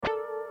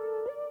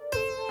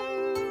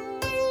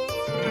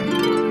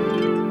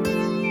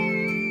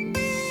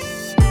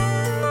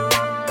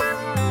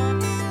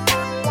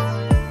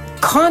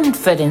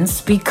Confidence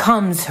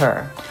becomes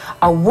her.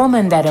 A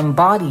woman that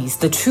embodies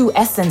the true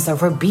essence of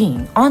her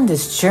being. On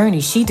this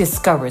journey, she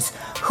discovers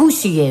who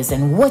she is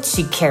and what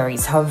she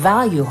carries, her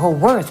value, her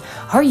worth,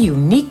 her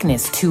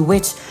uniqueness to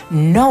which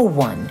no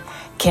one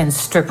can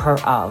strip her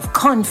of.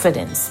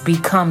 Confidence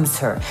becomes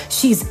her.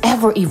 She's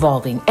ever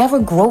evolving, ever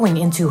growing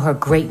into her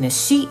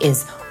greatness. She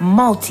is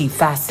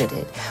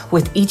multifaceted.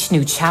 With each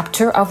new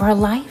chapter of her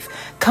life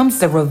comes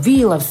the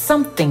reveal of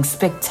something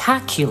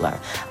spectacular,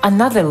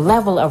 another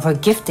level of her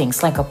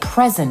giftings, like a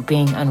present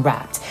being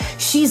unwrapped.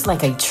 She's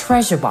like a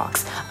treasure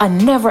box, a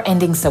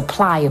never-ending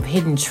supply of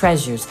hidden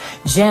treasures,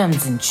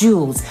 gems and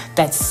jewels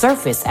that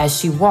surface as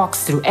she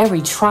walks through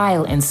every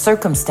trial and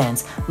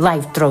circumstance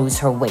life throws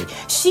her way.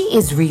 She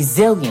is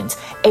resilient,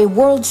 a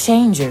world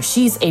changer.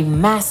 She's a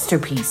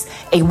masterpiece,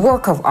 a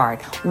work of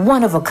art,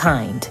 one of a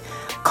kind.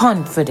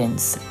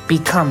 Confidence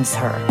becomes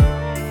her.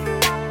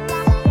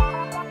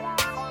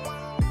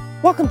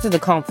 Welcome to the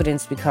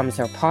Confidence Becomes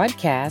Her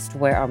podcast,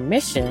 where our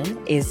mission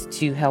is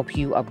to help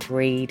you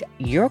upgrade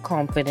your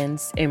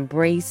confidence,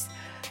 embrace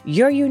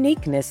your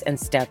uniqueness, and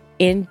step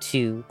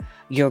into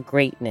your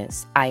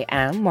greatness. I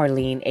am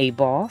Marlene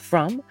Aball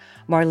from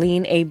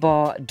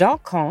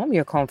marleneaball.com,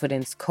 your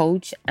confidence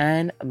coach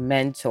and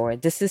mentor.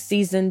 This is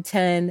season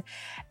 10,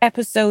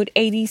 episode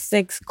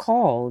 86,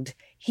 called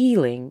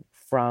Healing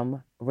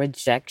from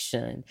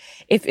Rejection.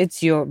 If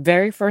it's your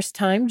very first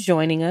time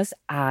joining us,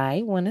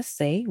 I want to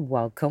say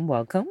welcome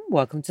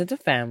to the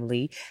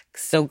family.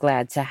 So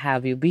glad to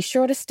have you. Be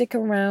sure to stick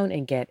around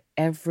and get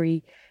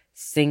every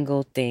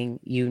single thing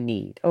you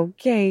need.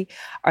 Okay.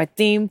 Our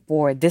theme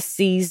for this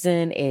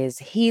season is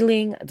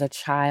healing the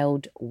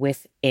child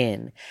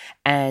within.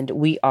 And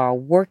we are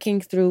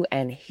working through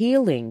and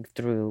healing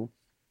through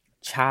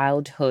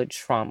childhood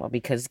trauma,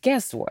 because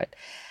guess what?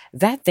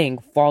 That thing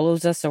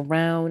follows us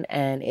around,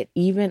 and it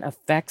even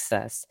affects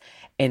us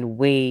in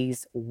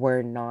ways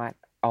we're not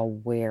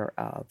aware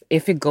of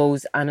if it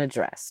goes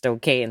unaddressed.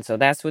 Okay. And so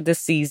that's what this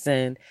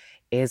season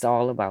is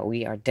all about.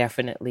 We are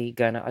definitely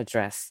going to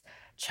address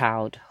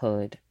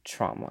childhood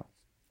trauma.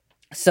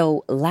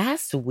 So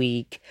last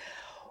week,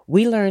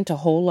 we learned a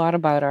whole lot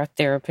about our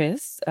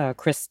therapist,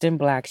 Kristen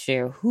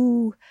Blackshear,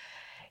 who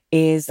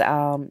is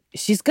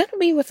she's going to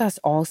be with us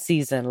all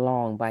season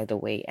long, by the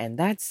way. And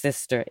that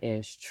sister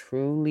is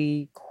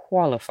truly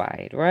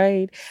qualified,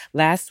 right?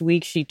 Last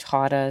week, she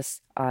taught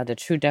us the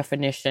true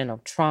definition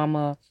of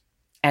trauma,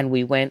 and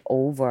we went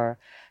over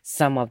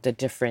some of the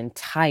different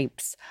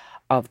types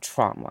of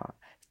trauma,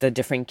 the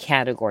different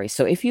categories.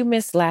 So if you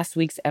missed last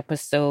week's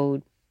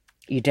episode,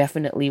 you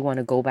definitely want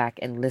to go back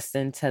and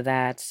listen to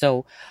that.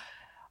 So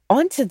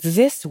on to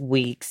this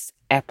week's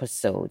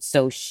episode.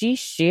 So she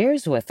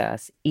shares with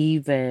us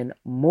even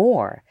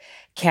more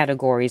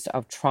categories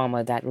of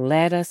trauma that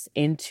led us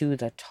into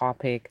the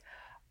topic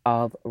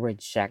of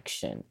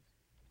rejection.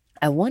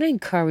 I want to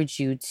encourage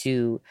you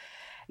to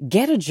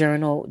get a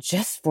journal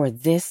just for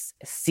this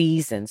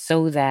season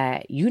so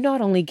that you not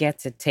only get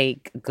to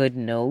take good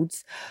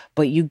notes,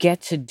 but you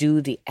get to do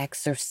the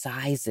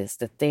exercises,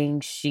 the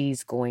things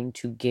she's going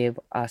to give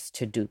us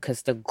to do.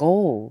 Because the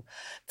goal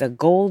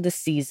this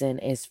season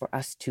is for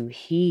us to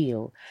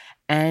heal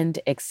and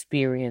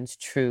experience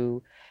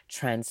true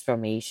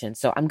transformation.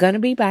 So I'm going to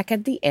be back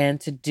at the end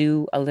to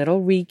do a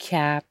little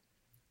recap.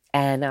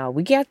 And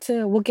we'll get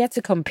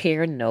to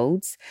compare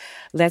notes.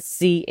 Let's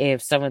see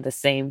if some of the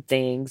same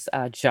things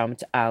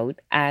jumped out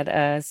at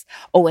us.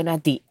 Oh, and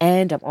at the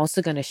end, I'm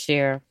also going to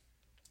share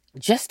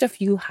just a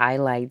few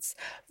highlights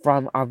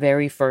from our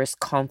very first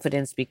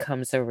Confidence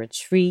Becomes a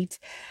Retreat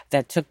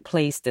that took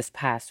place this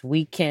past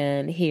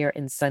weekend here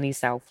in sunny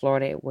South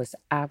Florida. It was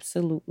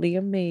absolutely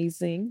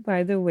amazing,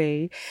 by the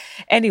way.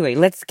 Anyway,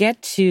 let's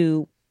get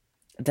to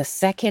the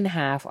second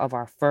half of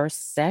our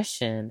first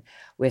session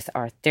with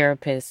our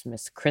therapist,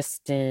 Miss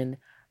Kristen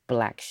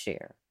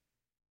Blackshear.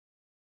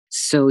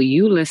 So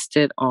you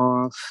listed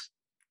off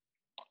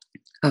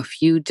a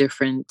few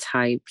different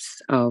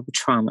types of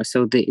trauma.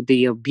 So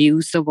the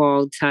abuse of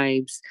all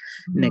types,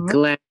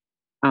 neglect,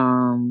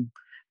 I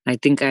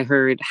think I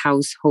heard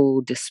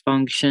household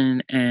dysfunction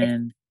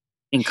and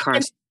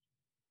incarceration.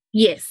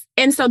 Yes.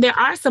 And so there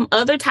are some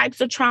other types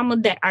of trauma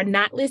that are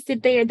not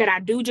listed there that I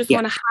do just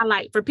want to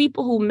highlight for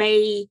people who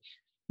may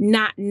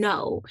not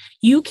know.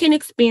 You can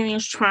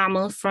experience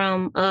trauma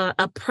from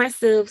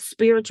oppressive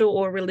spiritual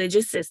or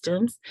religious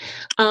systems.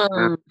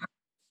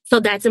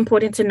 So that's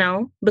important to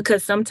know,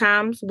 because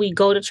sometimes we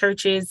go to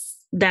churches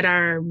that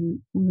are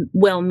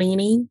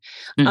well-meaning,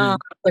 but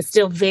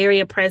still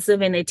very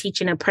oppressive, and they teach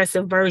an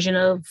oppressive version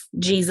of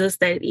Jesus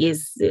that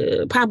is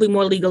probably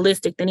more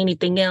legalistic than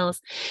anything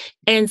else.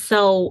 And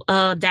so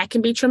that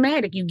can be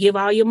traumatic. You give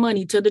all your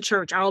money to the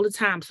church all the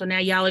time. So now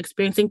y'all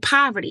experiencing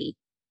poverty,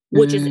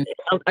 which is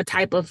a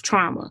type of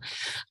trauma.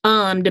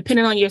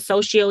 Depending on your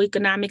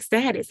socioeconomic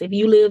status, if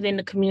you live in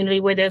a community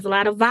where there's a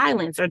lot of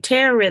violence or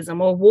terrorism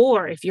or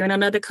war, if you're in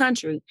another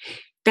country,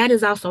 that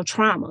is also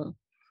trauma.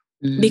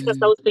 Because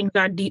those things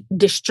are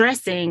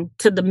distressing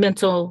to the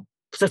mental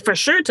so for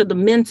sure to the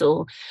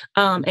mental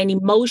and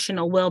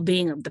emotional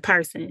well-being of the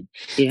person.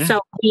 Yeah.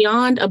 So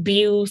beyond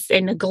abuse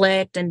and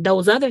neglect and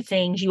those other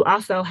things, you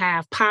also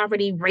have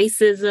poverty,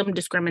 racism,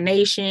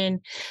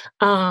 discrimination,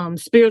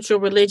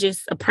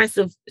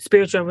 oppressive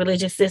spiritual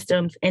religious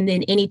systems, and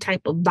then any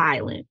type of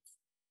violence.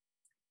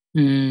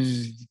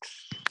 Mm.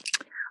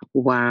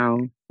 Wow.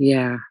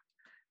 Yeah.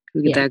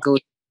 Yeah. That goes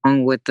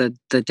along with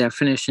the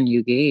definition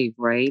you gave,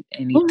 right?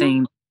 Mhm.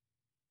 Anything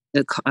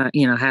that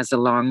has a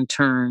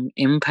long-term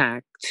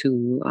impact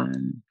to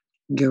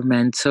your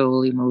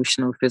mental,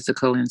 emotional,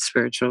 physical, and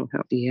spiritual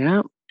health.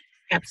 Yeah.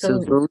 So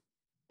Absolutely.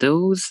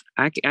 those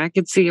I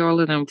could see all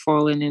of them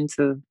falling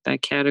into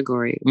that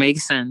category. It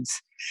makes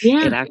sense. It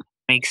Yeah. actually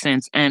makes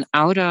sense. And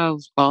out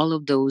of all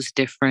of those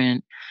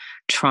different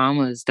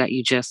traumas that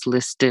you just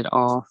listed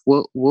off,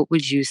 what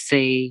would you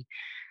say,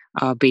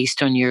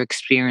 based on your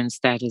experience,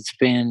 that has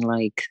been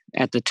like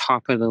at the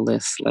top of the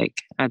list?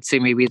 Like I'd say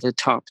maybe the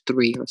top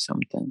three or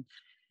something.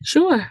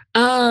 Sure.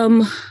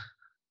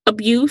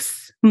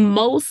 Abuse,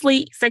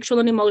 mostly sexual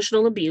and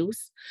emotional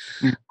abuse.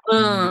 Mhm.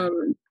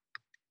 Um,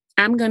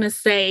 I'm gonna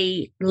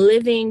say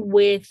living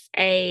with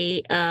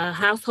a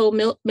household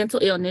mental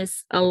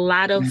illness, a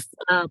lot of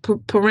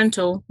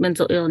parental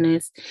mental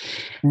illness,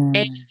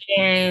 Mm.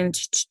 and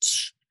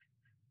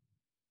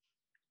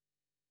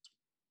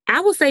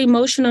I would say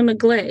emotional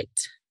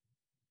neglect,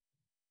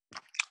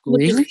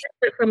 which is Really?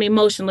 separate from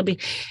emotional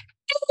abuse.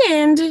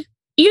 And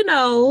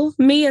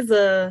me as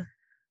a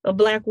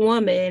Black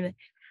woman,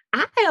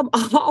 I am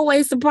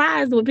always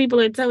surprised when people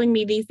are telling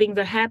me these things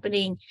are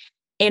happening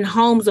in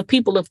homes of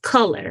people of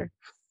color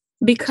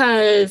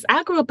because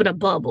I grew up in a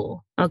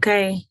bubble.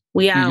 Okay,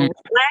 we all Hmm. were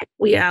Black,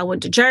 we all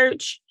went to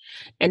church,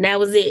 and that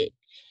was it.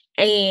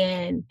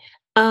 And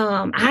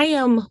I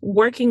am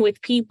working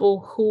with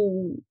people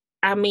who,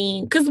 I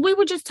mean, because we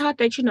were just taught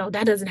that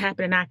that doesn't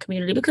happen in our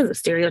community because of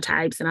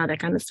stereotypes and all that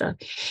kind of stuff.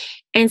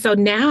 And so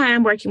now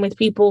I'm working with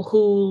people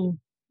who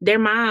their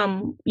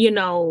mom,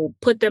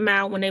 put them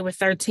out when they were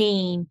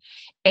 13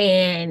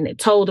 and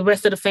told the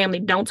rest of the family,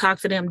 don't talk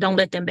to them, don't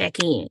let them back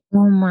in.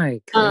 Oh my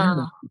Um,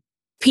 goodness.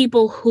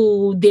 People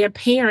who their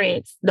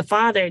parents, the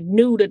father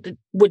knew that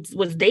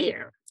was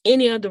there in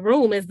the other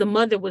room as the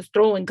mother was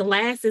throwing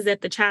glasses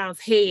at the child's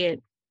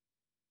head,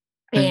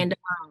 Mm. and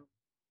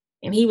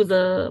and he was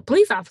a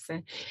police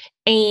officer,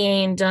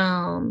 and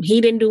he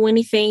didn't do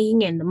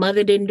anything, and the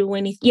mother didn't do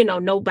anything.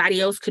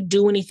 Nobody else could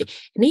do anything,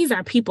 and these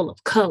are people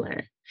of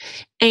color.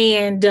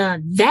 And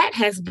that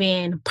has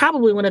been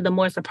probably one of the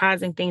more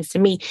surprising things to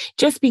me,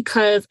 just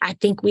because I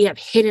think we have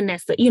hidden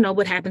that,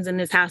 what happens in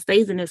this house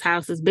stays in this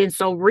house has been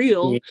so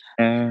real.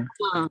 Yeah.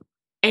 Um,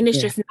 and it's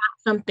Yeah. just not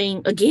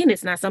something, again,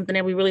 it's not something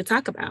that we really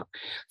talk about.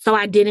 So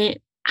I did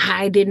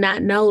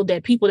not know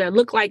that people that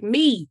look like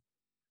me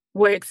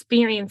were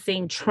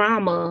experiencing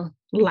trauma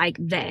like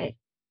that.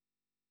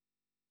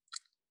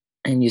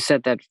 And you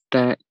said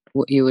that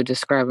what you were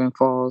describing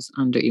falls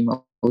under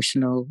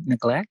emotional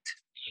neglect?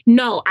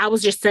 No, I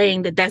was just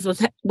saying that that's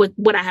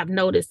what I have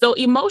noticed. So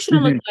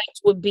emotional Mhm.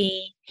 neglect would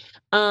be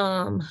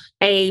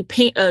a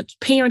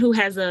parent who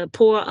has a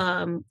poor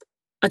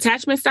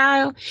attachment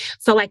style.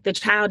 So like the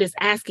child is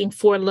asking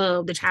for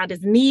love, the child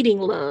is needing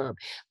love,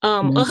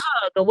 Mhm. a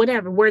hug or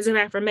whatever, words of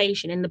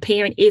affirmation, and the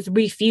parent is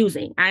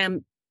refusing.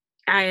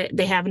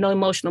 They have no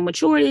emotional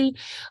maturity,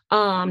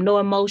 no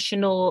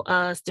emotional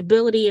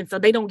stability, and so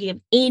they don't give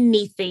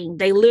anything.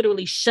 They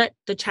literally shut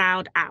the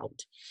child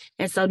out.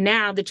 And so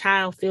now the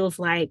child feels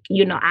like,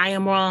 I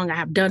am wrong. I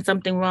have done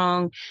something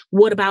wrong.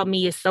 What about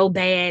me is so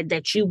bad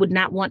that you would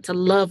not want to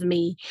love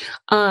me?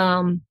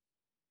 Um,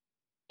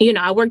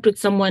 I worked with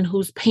someone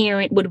whose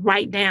parent would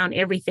write down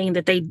everything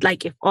that they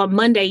like. If on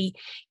Monday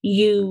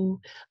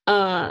you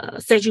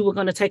said you were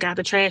going to take out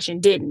the trash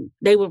and didn't,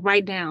 they would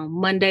write down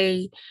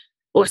Monday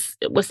or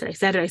what's today?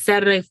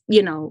 Saturday,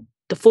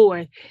 the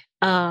 4th,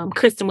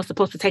 Kristen was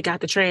supposed to take out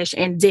the trash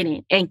and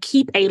didn't, and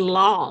keep a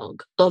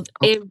log of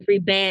Oh, every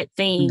bad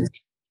thing,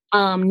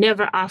 goodness.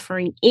 never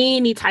offering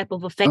any type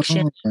of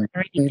affection Oh my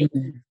or anything.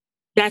 goodness.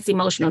 That's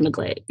emotional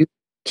neglect. You-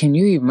 Can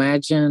you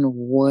imagine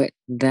what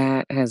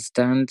that has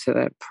done to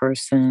that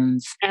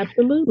person's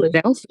Absolutely.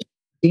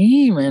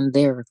 self-esteem and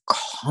their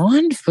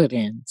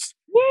confidence?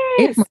 It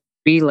Yes. must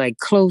be like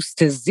close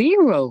to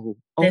zero.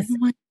 Oh This,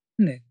 my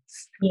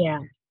goodness. yeah.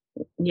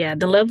 Yeah.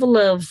 The level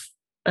of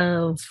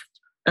um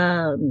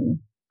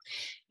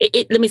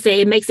let me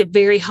say, it makes it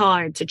very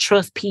hard to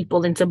trust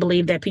people and to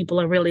believe that people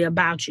are really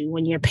about you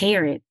when your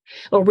parent,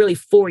 or really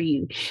for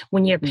you,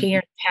 when your Mhm.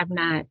 parents have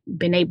not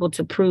been able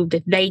to prove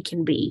that they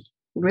can be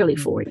really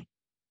for you.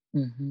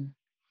 Mhm.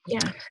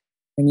 Yeah.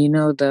 And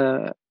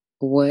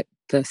what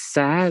the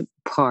sad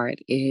part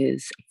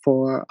is,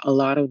 for a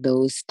lot of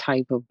those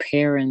type of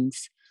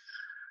parents,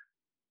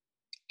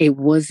 it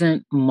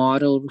wasn't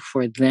modeled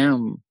for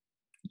them,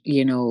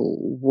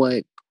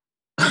 what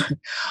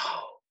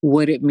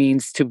what it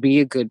means to be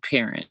a good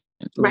parent.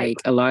 Right. Like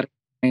a lot of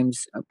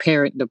times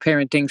the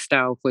parenting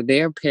style for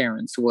their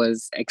parents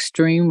was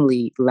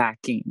extremely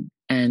lacking,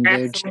 and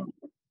they're just,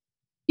 Absolutely.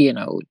 you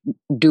know,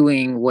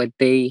 doing what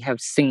they have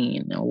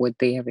seen or what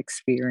they have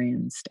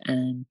experienced.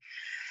 And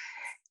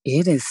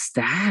it is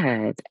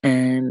sad.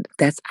 And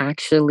that's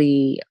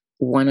actually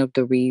one of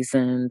the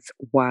reasons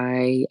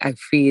why I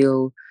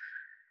feel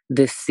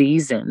this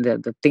season,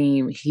 the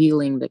theme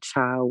healing the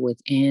child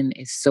within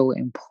is so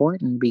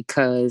important,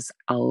 because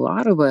a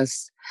lot of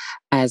us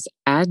as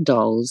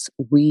adults,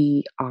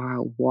 we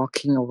are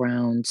walking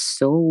around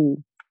so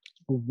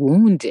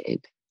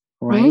wounded,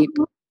 right?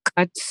 Mhm.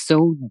 Cut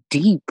so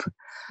deep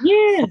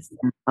Yes.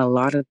 from a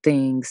lot of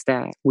things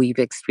that we've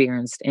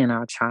experienced in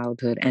our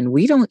childhood, and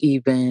we don't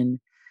even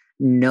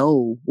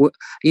know.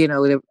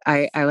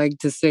 I like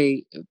to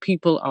say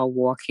people are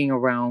walking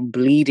around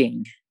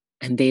bleeding,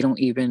 and they don't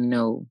even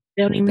know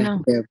They don't even that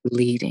know. they're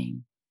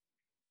bleeding.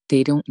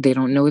 They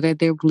don't know that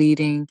they're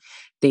bleeding.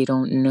 They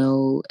don't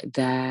know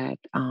that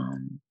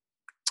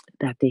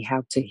they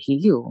have to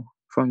heal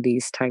from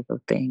these type of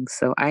things.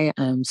 So I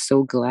am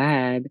so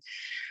glad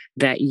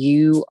that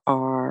you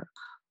are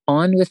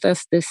on with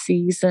us this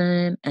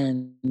season,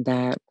 and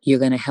that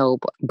you're going to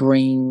help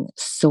bring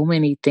so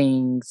many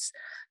things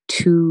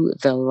to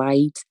the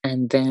light,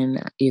 and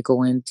then you're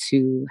going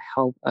to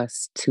help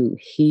us to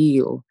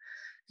heal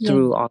Yeah.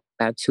 through all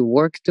that, to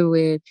work through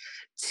it,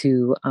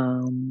 to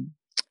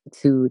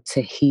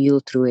heal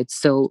through it.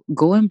 So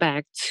going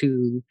back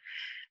to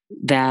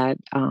that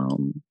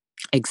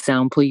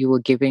example you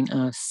were giving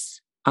us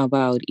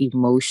about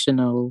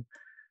emotional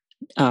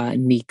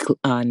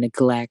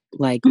neglect,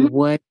 like Mhm.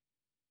 what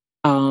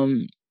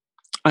um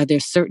are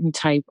there certain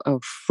type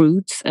of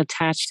fruits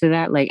attached to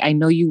that? Like, I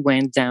know you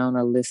went down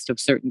a list of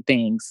certain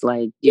things,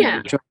 like,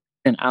 Yeah. drugs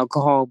and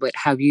alcohol, but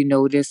have you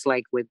noticed,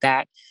 like, with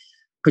that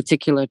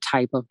particular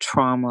type of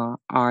trauma,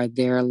 are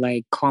there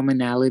like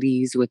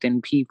commonalities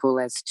within people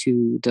as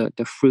to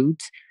the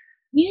fruit?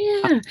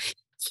 Yeah.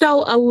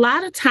 So a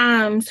lot of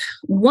times,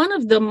 one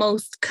of the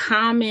most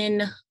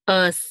common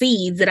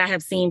seeds that I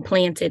have seen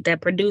planted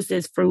that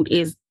produces fruit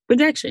is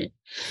rejection.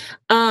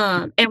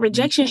 And Mhm.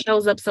 rejection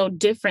shows up so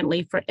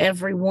differently for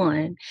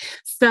everyone.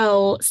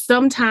 So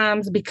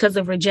sometimes because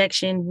of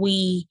rejection,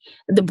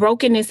 the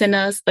brokenness in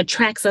us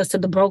attracts us to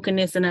the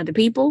brokenness in other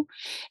people.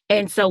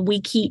 And so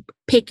we keep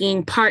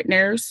picking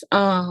partners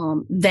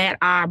that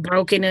are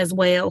broken as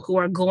well, who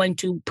are going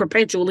to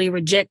perpetually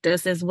reject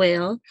us as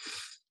well.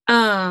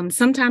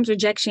 Sometimes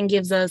rejection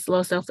gives us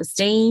low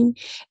self-esteem.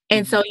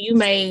 And Mhm. so you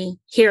may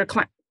hear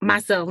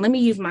myself, let me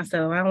use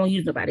myself. I don't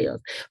use nobody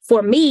else.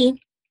 For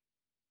me,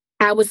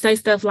 I would say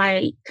stuff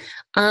like,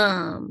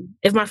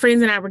 if my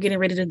friends and I were getting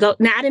ready to go.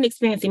 Now, I didn't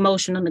experience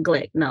emotional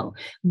neglect, no,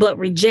 but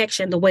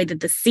rejection, the way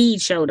that the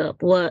seed showed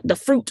up, what the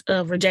fruit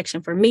of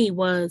rejection for me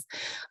was,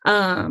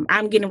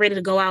 I'm getting ready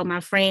to go out with my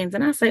friends,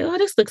 and I say, "Oh,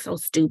 this looks so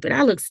stupid.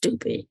 I look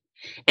stupid,"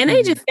 and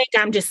they Mhm. just think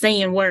I'm just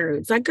saying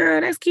words like, "Girl,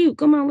 that's cute.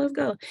 Come on, let's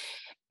go."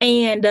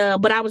 And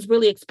but I was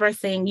really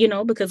expressing,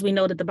 because we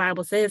know that the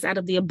Bible says, "Out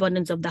of the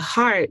abundance of the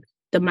heart,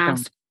 the Come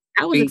mouth."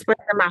 I was speak.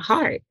 expressing my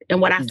heart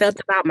and what I Yes. felt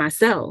about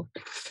myself.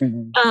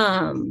 Mhm.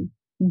 Um,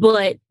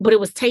 but it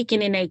was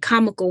taken in a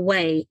comical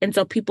way, and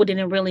so people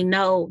didn't really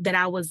know that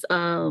I was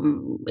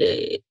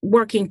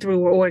working through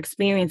or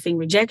experiencing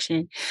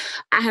rejection.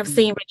 I have Mhm.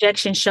 seen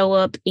rejection show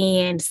up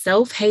in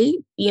self-hate,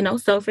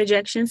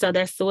 self-rejection. So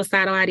that's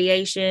suicidal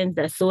ideations,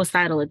 that's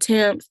suicidal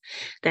attempts,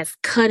 that's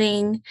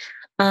cutting.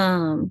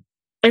 Um,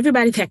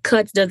 Everybody that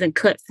cuts doesn't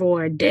cut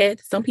for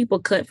death. Some people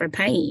cut for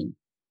pain.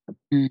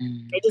 They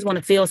Mm. just want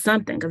to feel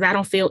something because I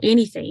don't feel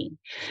anything.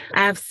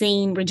 I've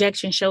seen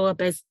rejection show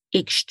up as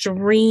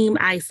extreme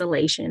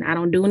isolation. I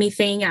don't do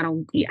anything.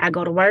 I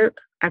go to work,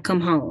 I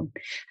come home.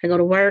 I go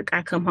to work,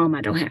 I come home.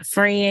 I don't have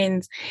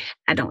friends.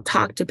 I don't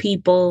talk to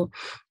people.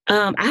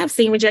 I have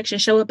seen rejection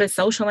show up as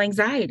social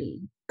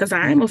anxiety because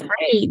I'm Mm.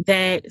 afraid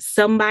that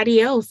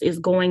somebody else is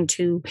going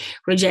to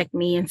reject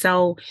me. And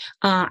so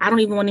I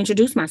don't even want to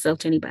introduce myself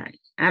to anybody.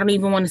 I don't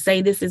even want to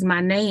say this is my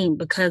name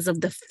because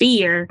of the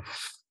fear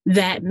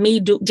that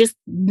just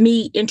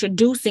me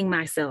introducing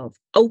myself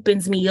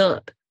opens me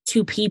up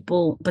to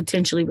people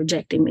potentially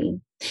rejecting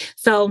me.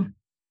 So,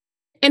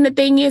 and the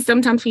thing is,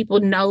 sometimes people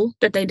know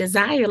that they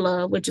desire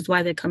love, which is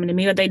why they're coming to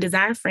me, or they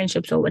desire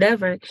friendships or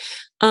whatever.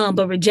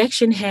 But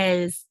rejection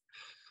has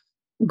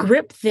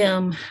gripped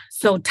them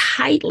so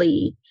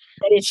tightly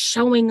that it's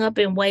showing up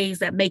in ways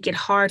that make it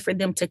hard for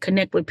them to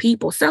connect with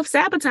people. Self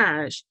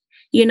sabotage,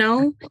 you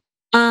know?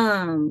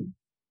 Um,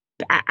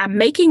 I'm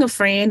making a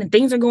friend and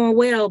things are going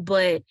well,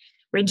 but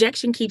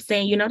rejection keeps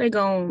saying, they're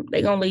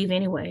gonna leave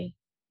anyway.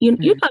 Mm.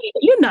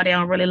 You know they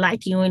don't really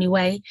like you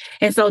anyway.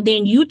 And so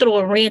then you throw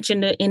a wrench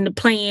in the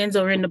plans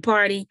or in the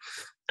party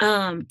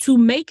to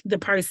make the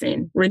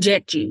person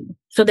reject you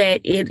so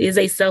that it is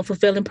a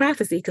self-fulfilling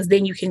prophecy. Because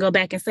then you can go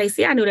back and say,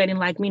 see, I knew they didn't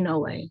like me no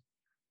way.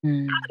 I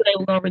Mm. knew they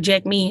were gonna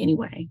reject me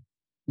anyway.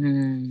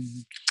 Mm.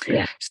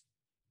 Yeah.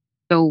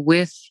 So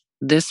with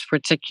this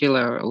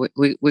particular,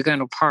 we're going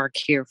to park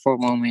here for a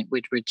moment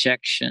with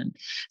rejection.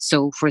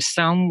 So for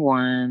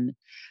someone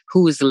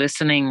who is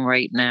listening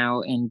right now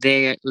and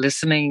they're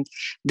listening,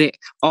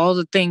 all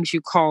the things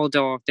you called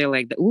off, they're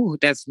like, "Ooh,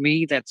 that's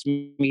me, that's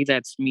me,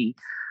 that's me."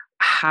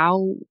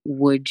 how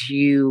would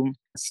you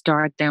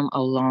start them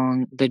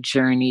along the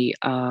journey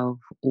of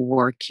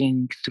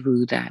working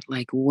through that?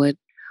 Like what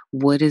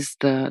is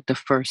the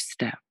first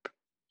step?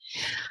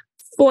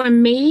 For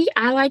me,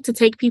 I like to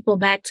take people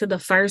back to the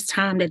first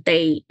time that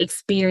they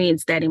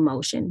experienced that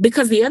emotion.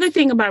 Because the other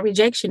thing about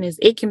rejection is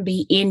it can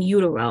be in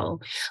utero.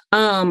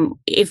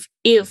 If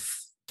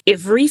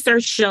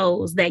research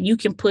shows that you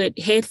can put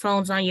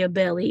headphones on your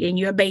belly and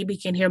your baby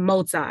can hear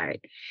Mozart,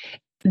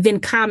 then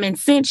common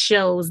sense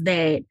shows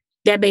that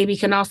that baby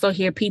can also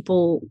hear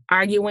people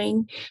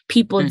arguing,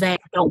 people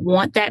that don't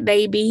want that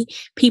baby,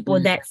 people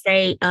that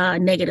say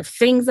negative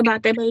things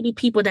about that baby,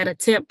 people that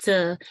attempt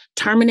to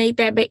terminate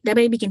that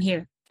baby can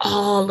hear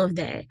all of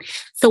that.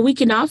 So we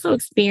can also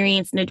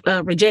experience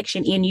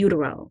rejection in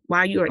utero.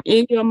 While you are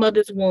in your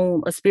mother's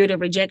womb, a spirit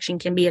of rejection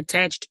can be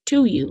attached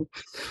to you.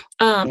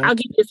 I'll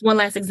give you this one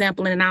last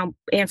example and then I'll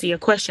answer your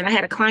question. I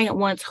had a client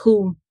once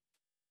who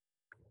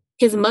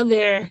his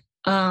mother,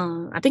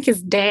 I think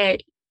his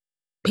dad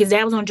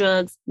was on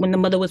drugs when the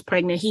mother was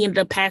pregnant. He ended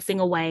up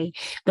passing away.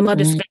 The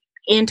mother spent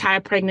the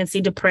entire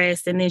pregnancy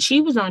depressed, and then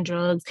she was on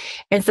drugs.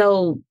 And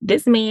so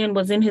this man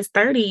was in his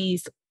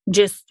 30s,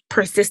 just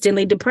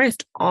persistently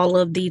depressed all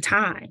of the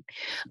time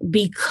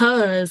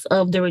because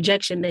of the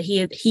rejection that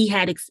he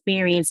had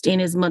experienced in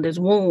his mother's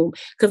womb.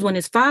 Because when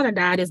his father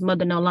died, his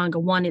mother no longer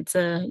wanted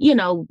to,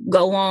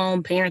 go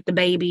on, parent the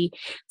baby,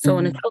 so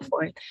on and so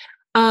forth.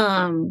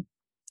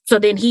 So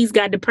then he's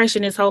got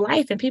depression his whole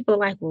life, and people are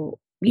like, well,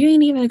 you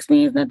ain't even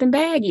experienced nothing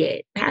bad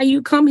yet. How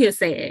you come here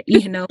sad,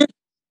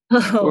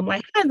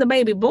 Like, how's the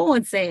baby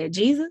born sad,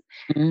 Jesus?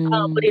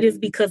 But it is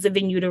because of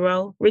in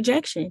utero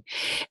rejection.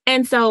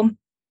 And so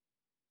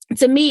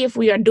to me, if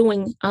we are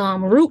doing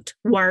root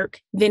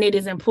work, then it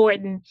is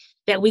important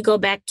that we go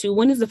back to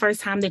when is the first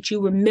time that you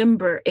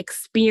remember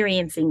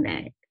experiencing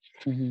that?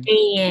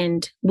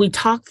 And we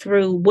talk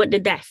through what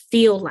did that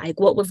feel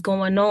like? What was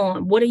going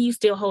on? What are you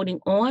still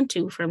holding on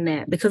to from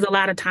that? Because a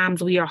lot of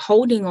times we are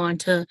holding on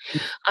to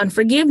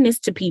unforgiveness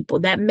to people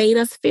that made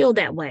us feel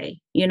that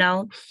way,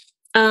 Before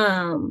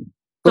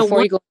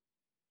you go,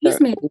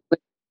 yes, ma'am.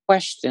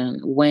 Question,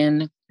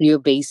 when you're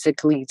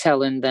basically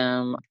telling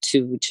them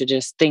to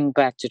just think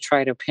back, to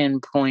try to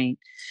pinpoint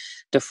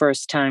the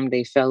first time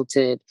they felt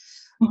it,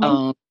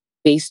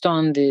 based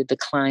on the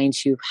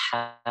clients you've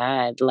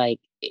had, like,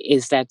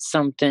 is that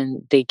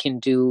something they can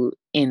do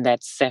in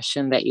that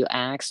session that you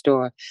asked,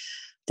 or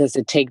does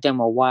it take them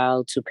a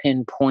while to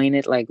pinpoint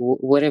it? Like,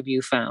 what have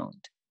you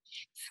found?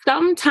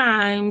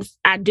 Sometimes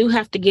I do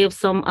have to give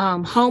some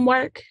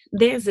homework.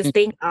 There's this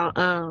thing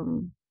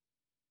called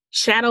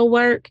shadow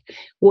work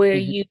where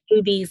you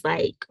do these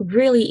like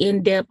really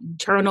in-depth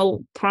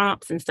journal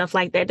prompts and stuff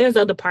like that. There's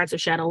other parts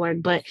of shadow work,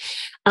 but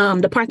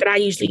the part that I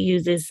usually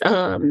use is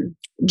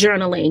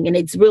journaling, and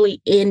it's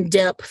really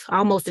in-depth,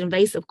 almost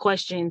invasive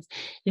questions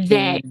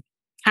that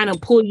kind of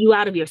pull you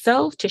out of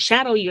yourself, to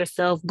shadow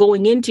yourself,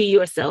 going into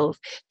yourself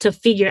to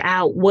figure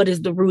out what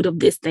is the root of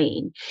this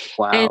thing.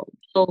 Wow. And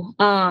so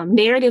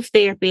narrative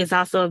therapy is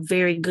also a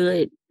very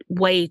good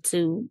way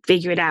to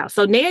figure it out.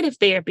 So narrative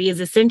therapy is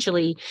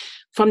essentially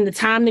from the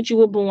time that you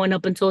were born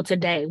up until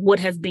today, what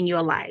has been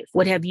your life?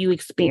 What have you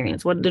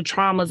experienced? What are the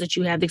traumas that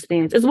you have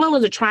experienced, as well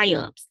as the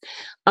triumphs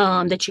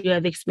that you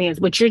have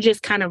experienced? But you're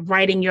just kind of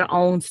writing your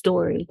own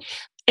story.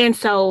 And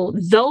so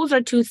those are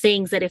two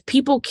things that if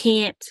people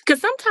can't, because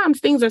sometimes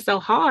things are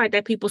so hard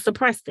that people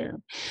suppress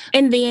them.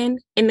 And then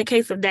in the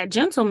case of that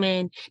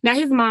gentleman, now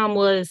his mom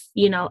was,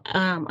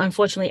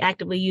 unfortunately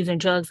actively using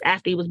drugs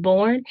after he was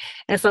born.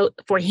 And so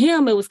for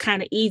him, it was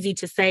kind of easy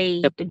to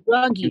say the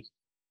drug use.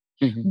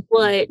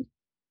 But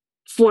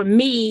for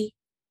me,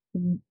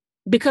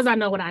 because I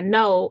know what I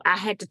know, I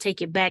had to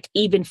take it back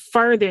even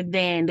further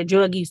than the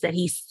drug use that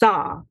he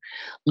saw.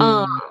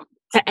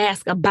 To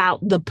ask about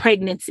the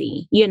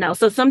pregnancy,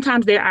 So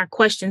sometimes there are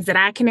questions that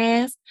I can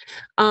ask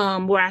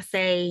where I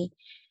say,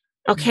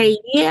 okay,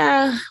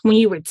 yeah, when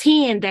you were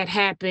 10, that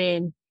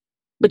happened,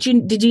 but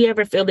did you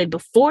ever feel it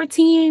before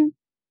 10?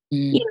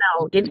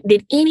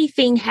 Did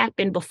anything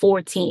happen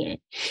before 10?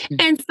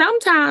 And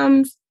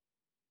sometimes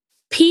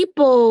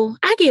people,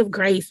 I give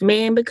grace,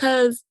 man,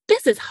 because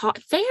this is hard.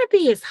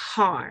 Therapy is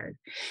hard.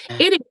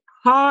 It is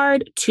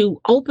hard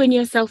to open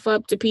yourself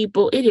up to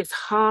people. It is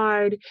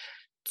hard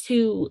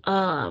to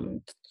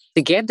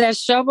get that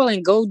shovel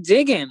and go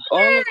digging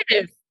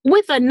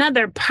with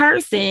another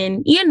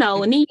person, and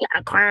then you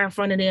gotta cry in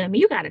front of them.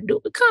 You gotta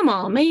do it. Come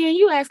on, man,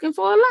 you asking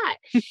for a lot.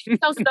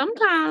 So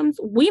sometimes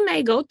we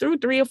may go through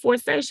 3 or 4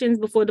 sessions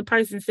before the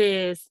person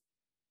says,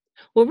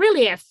 well,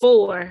 really at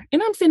 4.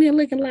 And I'm sitting here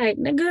looking like,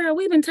 now, girl,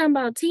 we've been talking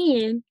about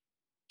 10.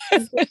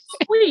 Wait,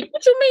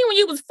 what you mean when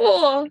you was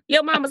 4,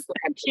 your mama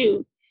slapped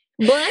you?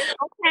 But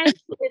okay,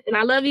 listen,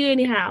 I love you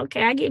anyhow.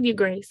 Okay, I give you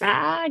grace.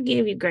 I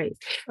give you grace.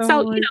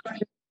 So,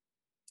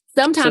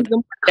 sometimes the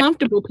more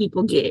comfortable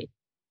people get,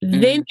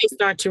 then they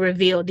start to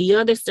reveal the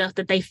other stuff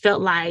that they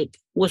felt like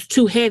was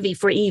too heavy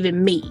for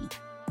even me.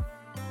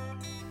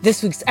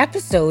 This week's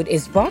episode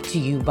is brought to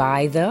you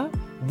by the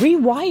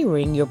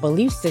Rewiring Your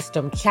Belief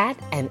System Chat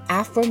and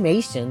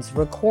Affirmations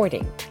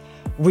recording.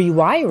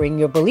 Rewiring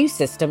your belief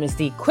system is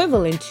the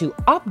equivalent to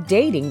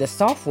updating the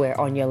software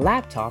on your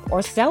laptop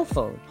or cell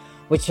phone,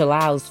 which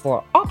allows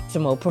for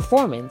optimal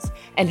performance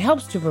and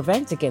helps to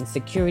prevent against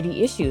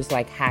security issues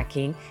like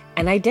hacking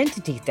and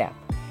identity theft.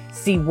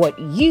 See, what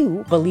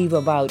you believe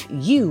about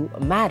you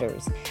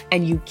matters,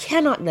 and you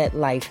cannot let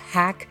life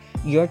hack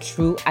your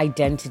true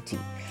identity.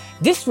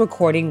 This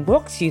recording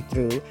walks you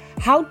through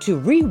how to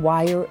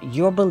rewire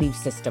your belief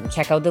system.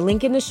 Check out the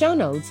link in the show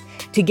notes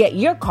to get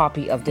your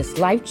copy of this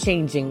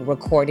life-changing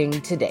recording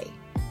today.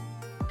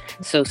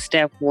 So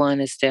step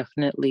one is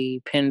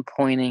definitely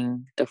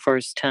pinpointing the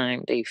first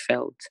time they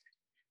felt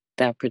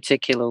that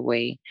particular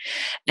way.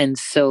 And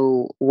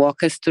so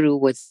walk us through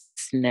what's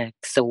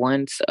next. So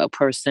once a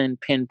person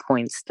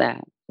pinpoints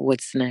that,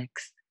 what's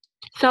next?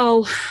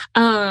 So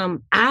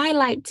I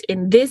liked,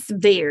 and this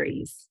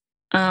varies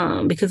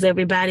because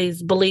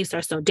everybody's beliefs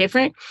are so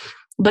different,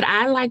 but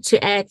I like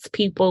to ask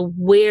people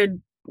where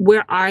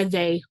are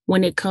they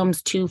when it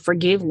comes to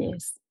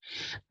forgiveness?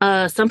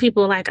 Some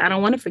people are like, I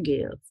don't want to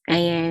forgive.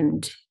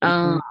 And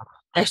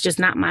that's just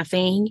not my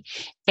thing.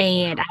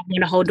 And I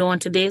want to hold on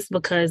to this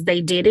because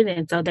they did it.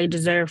 And so they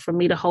deserve for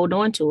me to hold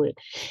on to it.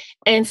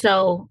 And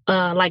so,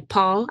 like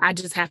Paul, I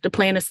just have to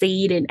plant a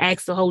seed and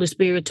ask the Holy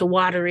Spirit to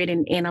water it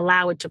and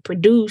allow it to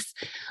produce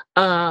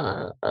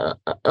a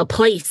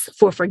place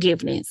for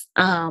forgiveness.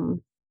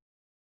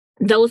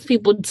 Those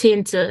people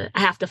tend to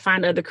have to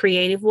find other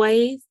creative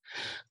ways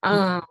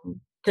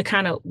to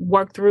kind of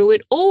work through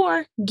it,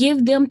 or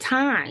give them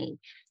time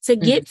to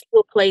get to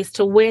a place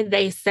to where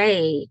they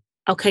say,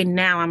 okay,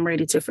 now I'm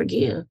ready to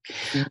forgive.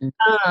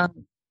 But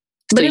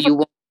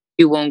so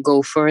you won't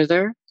go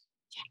further?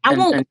 I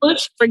won't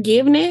push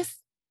forgiveness,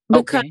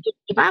 because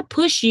if I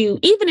push you,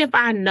 even if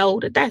I know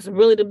that that's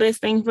really the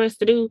best thing for us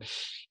to do,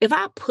 if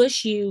I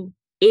push you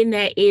in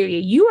that area,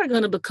 you are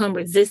going to become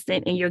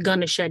resistant and you're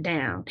going to shut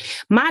down.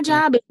 My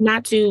job is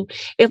not to,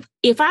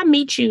 if I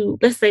meet you,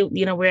 let's say,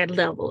 we're at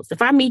levels.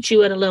 If I meet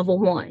you at a level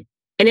 1,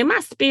 and in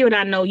my spirit,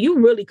 I know you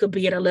really could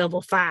be at a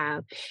level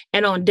 5.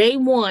 And on day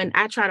 1,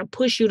 I try to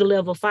push you to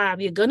level 5.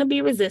 You're going to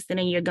be resistant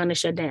and you're going to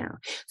shut down.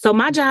 So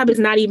my job is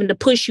not even to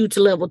push you to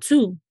level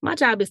 2. My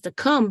job is to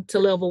come to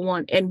level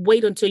 1 and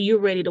wait until you're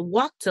ready to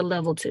walk to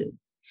level 2.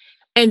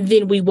 And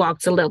then we walk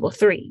to level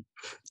 3.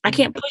 I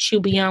can't push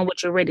you beyond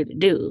what you're ready to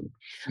do.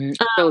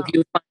 So if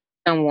you find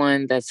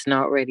someone that's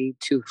not ready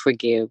to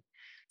forgive,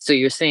 so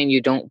you're saying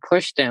you don't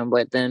push them,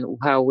 but then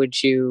how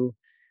would you?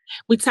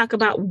 We talk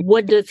about,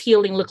 what does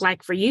healing look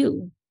like for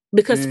you?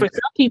 Because for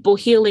some people,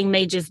 healing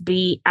may just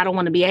be, I don't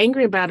want to be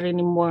angry about it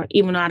anymore,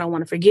 even though I don't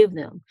want to forgive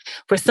them.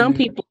 For some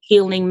people,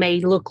 healing may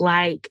look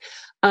like,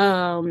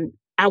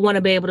 I want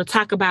to be able to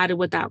talk about it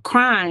without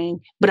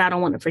crying, but I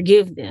don't want to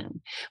forgive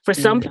them. For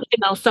some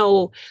people,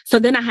 so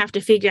then I have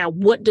to figure out,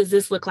 what does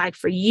this look like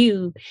for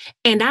you?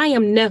 And I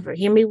am never,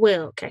 hear me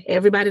well, okay,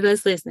 everybody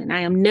that's listening,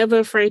 I am never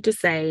afraid to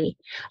say,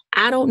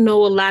 I don't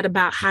know a lot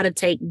about how to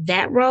take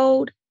that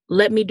road.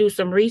 Let me do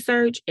some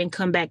research and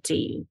come back to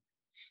you.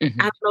 I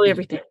don't know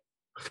everything.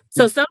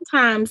 So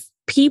sometimes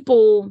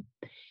people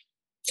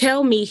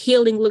tell me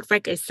healing looks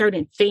like a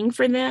certain thing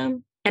for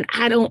them. And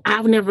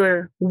I've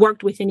never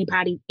worked with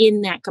anybody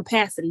in that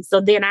capacity. So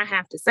then I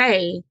have to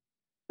say,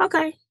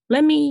 okay,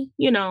 let me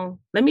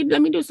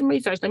do some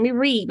research. Let me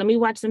read, let me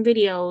watch some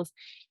videos.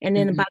 And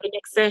then about the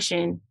next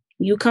session,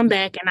 you come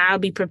back and I'll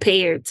be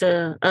prepared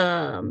to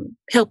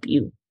help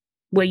you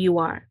where you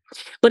are.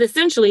 But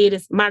essentially, it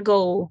is my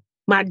goal.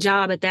 My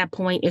job at that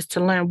point is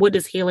to learn, what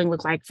does healing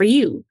look like for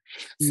you?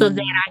 So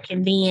that I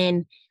can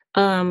then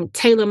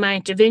tailor my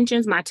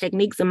interventions, my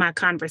techniques, and my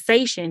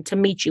conversation to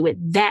meet you at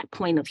that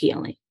point of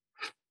healing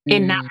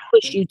and not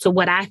push you to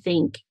what I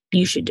think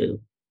you should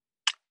do.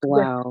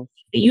 Wow.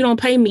 You don't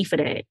pay me for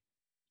that.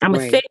 I'm a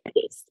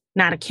therapist,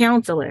 not a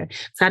counselor.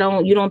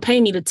 So you don't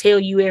pay me to tell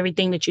you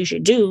everything that you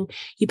should do.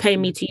 You pay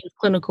me to use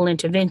clinical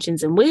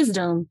interventions and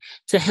wisdom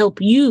to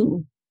help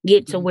you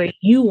get to where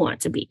you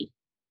want to be.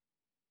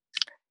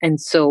 And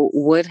so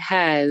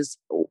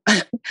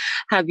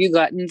have you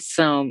gotten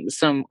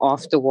some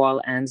off the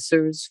wall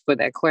answers for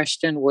that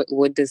question?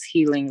 What does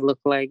healing look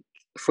like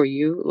for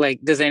you? Like,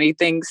 does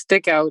anything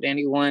stick out?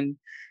 Anyone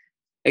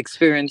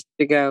experience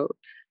stick out?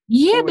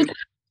 Yeah, because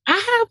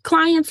I have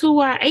clients who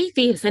are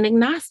atheists and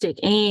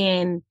agnostic.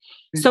 And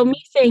so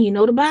me saying,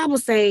 the Bible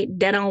say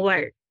that don't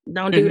work.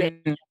 Don't do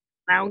that.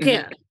 I don't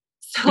care.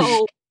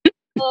 So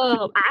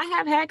I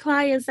have had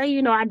clients say,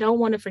 I don't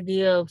want to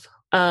forgive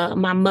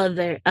my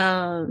mother.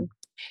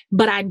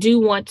 But I do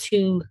want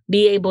to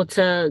be able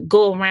to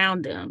go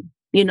around them,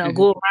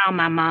 go around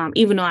my mom,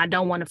 even though I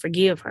don't want to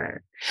forgive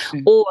her.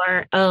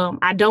 Or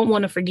I don't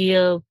want to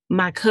forgive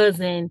my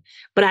cousin,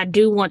 but I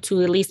do want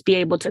to at least be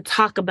able to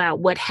talk about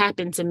what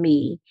happened to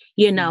me,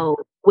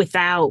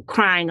 without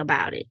crying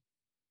about it.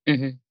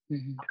 Okay.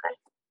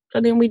 So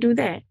then we do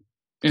that.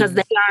 Because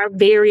they are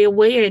very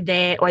aware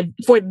that, or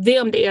for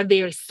them, they are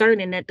very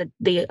certain that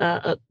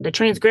the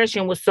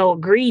transgression was so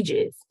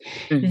egregious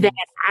that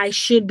I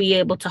should be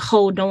able to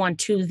hold on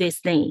to this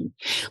thing.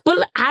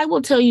 But I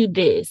will tell you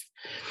this.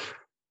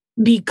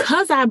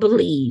 because I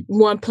believe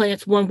one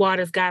plants, one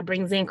waters, God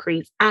brings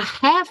increase. I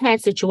have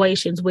had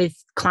situations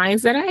with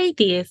clients that are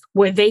atheists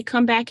where they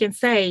come back and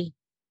say,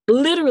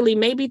 literally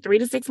maybe 3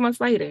 to 6 months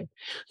later,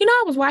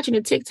 I was watching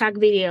a TikTok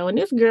video and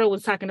this girl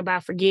was talking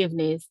about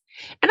forgiveness.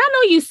 And I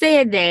know you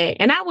said that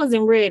and I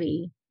wasn't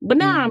ready, but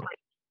now I'm like,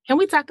 can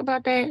we talk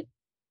about that?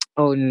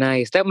 Oh,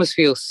 nice. That must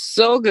feel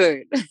so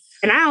good.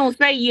 And I don't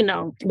say,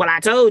 well, I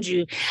told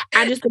you.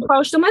 I just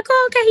approached them like,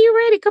 oh, okay, you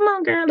ready? Come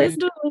on, girl, let's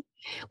do it.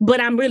 But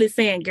I'm really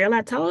saying, girl,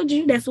 I told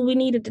you that's what we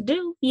needed to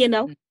do,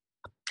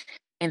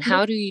 And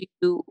how do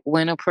you,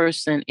 when a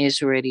person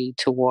is ready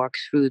to walk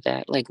through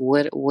that, like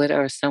what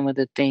are some of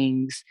the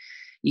things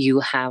you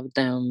have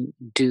them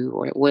do,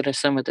 or what are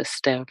some of the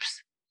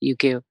steps you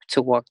give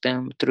to walk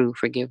them through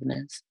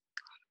forgiveness?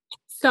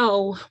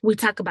 So we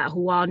talk about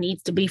who all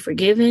needs to be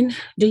forgiven.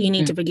 Do you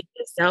need to forgive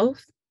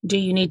yourself? Do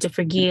you need to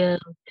forgive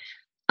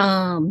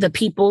the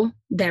people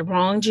that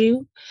wronged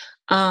you?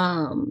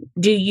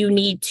 Do you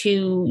need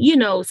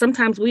to,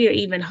 sometimes we are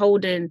even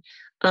holding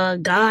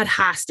God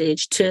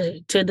hostage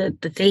to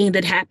the thing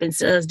that happens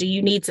to us. Do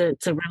you need to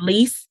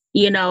release,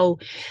 the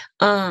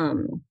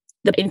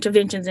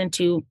interventions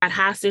into God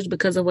hostage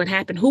because of what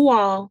happened? Who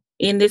all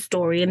in this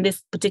story, in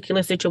this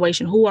particular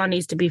situation, who all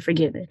needs to be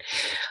forgiven?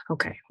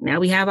 Okay, now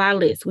we have our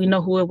list. We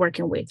know who we're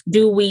working with.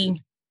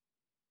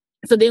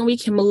 So then we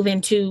can move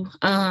into,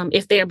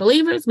 if they're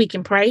believers, we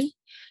can pray.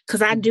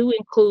 Because I do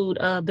include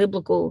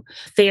biblical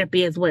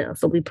therapy as well.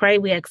 So we pray,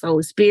 we ask the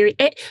Holy Spirit.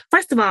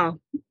 First of all,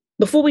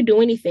 before we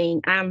do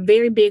anything, I'm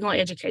very big on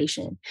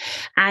education.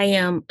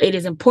 It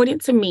is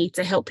important to me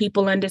to help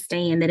people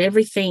understand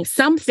that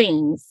some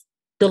things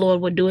the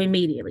Lord will do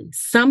immediately.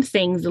 Some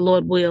things the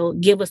Lord will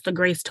give us the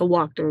grace to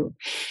walk through.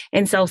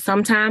 And so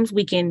sometimes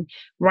we can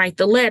write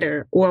the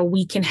letter, or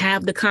we can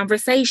have the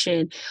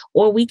conversation,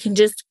 or we can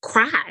just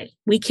cry.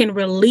 We can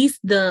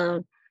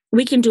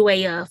we can do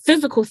a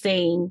physical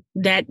thing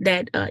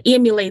that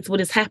emulates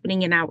what is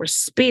happening in our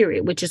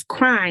spirit, which is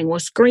crying or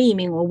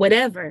screaming or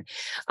whatever,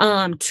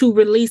 to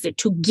release it,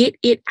 to get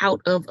it out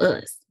of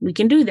us. We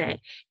can do that,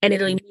 and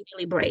it'll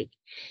immediately break.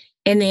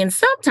 And then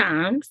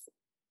sometimes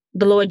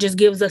the Lord just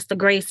gives us the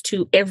grace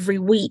to, every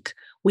week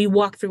we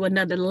walk through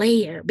another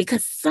layer,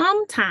 because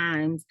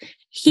sometimes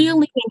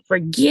healing and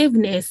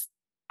forgiveness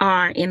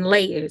are in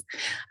layers.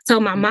 So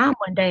my mom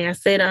one day, I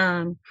said,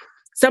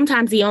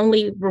 sometimes the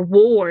only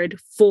reward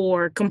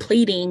for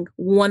completing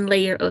one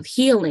layer of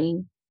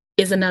healing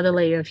is another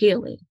layer of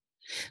healing.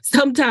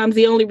 Sometimes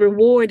the only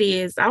reward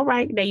is, all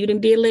right, now you done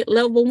did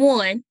level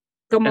 1,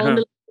 come on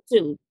to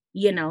level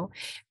 2,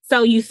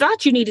 So you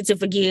thought you needed to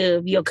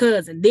forgive your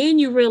cousin. Then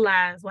you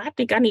realize, well, I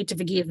think I need to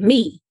forgive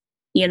me,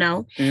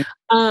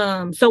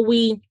 So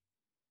we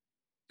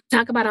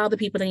talk about all the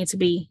people that need to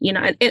be,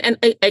 and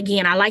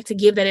again, I like to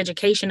give that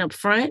education up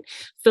front,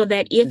 so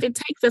that if it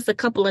takes us a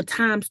couple of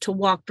times to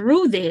walk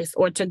through this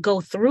or to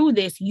go through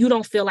this, you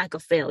don't feel like a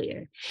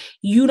failure.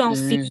 You don't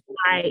feel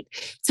like,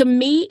 to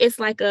me, it's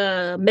like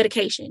a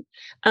medication.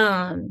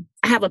 I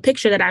have a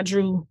picture that I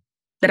drew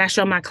that I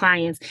show my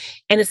clients.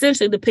 And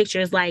essentially the picture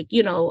is like,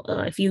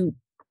 if you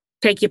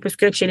take your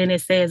prescription and it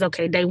says,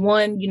 okay, day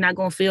 1, you're not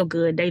going to feel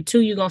good. Day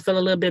 2, you're going to feel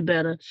a little bit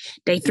better.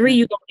 Day 3,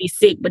 you're going to be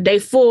sick. But day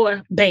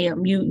 4,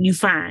 bam, you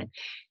fine.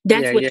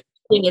 That's what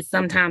healing is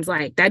sometimes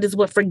like. That is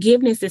what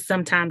forgiveness is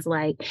sometimes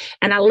like.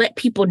 And I let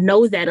people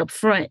know that up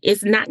front.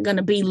 It's not going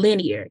to be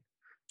linear.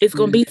 It's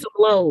going to be some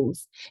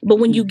lows. But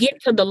when you get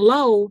to the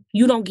low,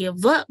 you don't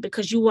give up,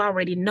 because you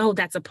already know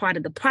that's a part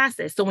of the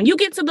process. So when you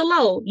get to the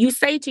low, you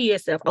say to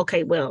yourself,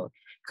 okay, well,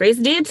 Chris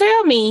did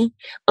tell me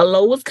a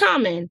low was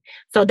coming.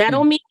 So that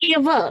don't mean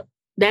give up.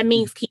 That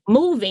means keep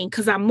moving,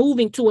 because I'm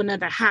moving to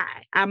another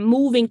high. I'm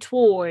moving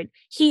toward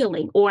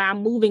healing, or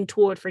I'm moving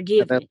toward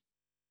forgiveness.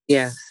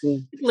 Yeah.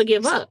 People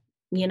give up,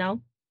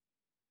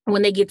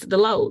 when they get to the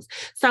lows.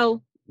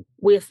 So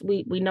we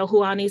know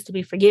who all needs to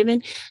be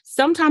forgiven.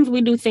 Sometimes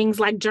we do things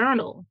like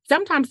journal.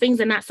 Sometimes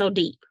things are not so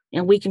deep,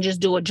 and we can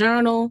just do a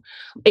journal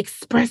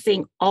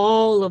expressing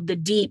all of the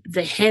deep,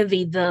 the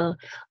heavy, the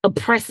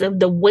oppressive,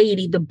 the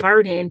weighty, the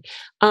burden.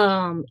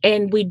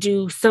 And we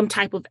do some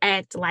type of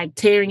act like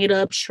tearing it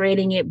up,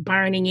 shredding it,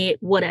 burning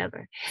it,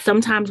 whatever.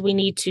 Sometimes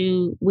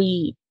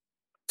we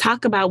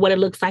talk about what it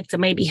looks like to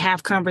maybe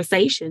have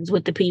conversations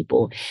with the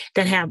people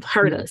that have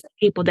hurt us,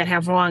 people that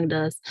have wronged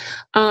us.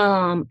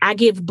 I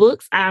give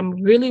books.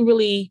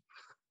 It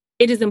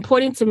is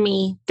important to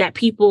me that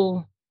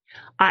people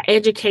are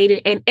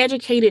educated, and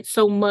educated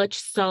so much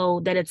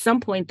so that at some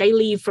point they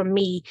leave from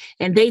me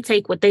and they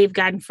take what they've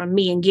gotten from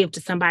me and give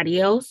to somebody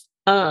else.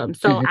 I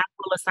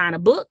will assign a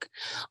book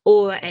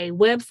or a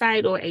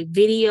website or a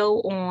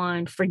video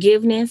on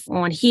forgiveness,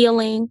 on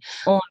healing,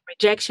 on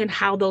rejection,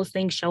 how those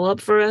things show up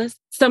for us.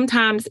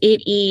 Sometimes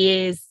it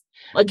is,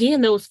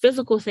 again, those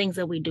physical things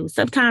that we do.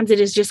 Sometimes it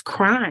is just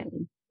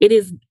crying. It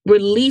is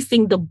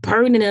releasing the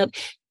burden of,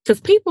 because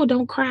people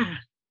don't cry.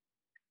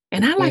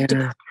 And I like to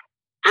cry.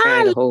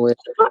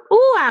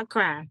 I'll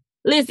cry.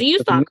 Listen, you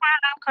start crying,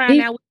 I'm crying,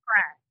 now we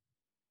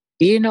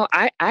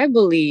cry. I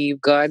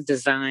believe God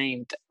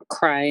designed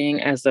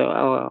crying as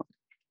a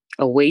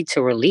a way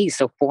to release,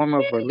 a form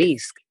of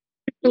release.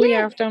 Usually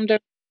Yeah. after I'm done,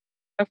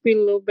 I feel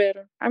a little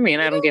better. I mean,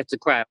 I don't get to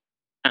cry all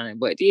the time,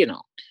 but even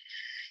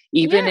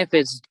Yeah.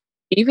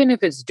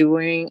 if it's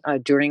during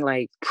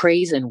like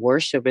praise and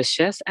worship, it's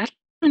just I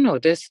don't know.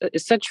 This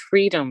is such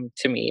freedom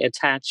to me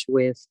attached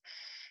with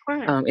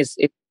Right. it's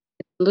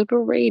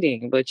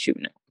liberating, but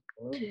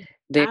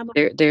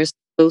Absolutely. there's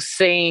those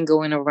saying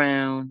going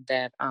around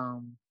that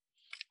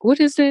what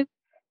is it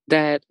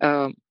that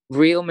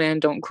real men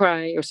don't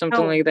cry or something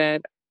Oh, like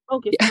that.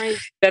 folk is crazy.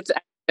 That's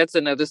that's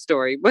another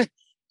story, but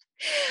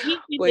Yeah,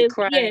 and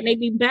crying, they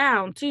be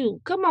bound too.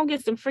 Come on,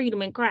 get some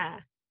freedom and cry.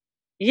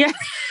 yeah.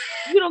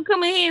 You don't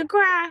come in here and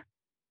cry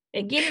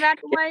and get it out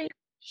the way.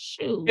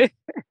 Shoot,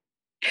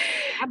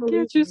 I believe Get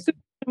in it. yourself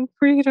some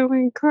freedom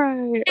and cry.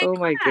 And Oh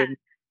my cry. goodness.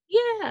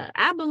 Yeah,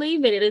 I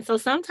believe in it. And so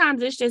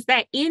sometimes it's just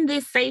that in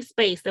this safe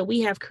space that we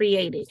have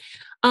created.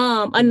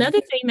 Mm, Another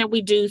thing that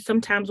we do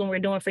sometimes when we're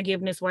doing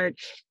forgiveness work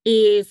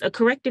is a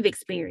corrective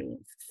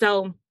experience.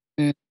 So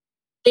mm,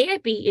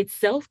 therapy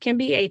itself can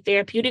be a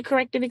therapeutic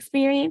corrective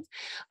experience,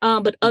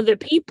 but mm, other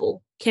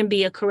people can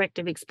be a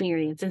corrective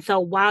experience. And so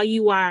while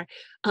you are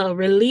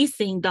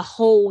releasing the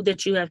hold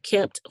that you have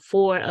kept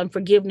for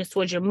unforgiveness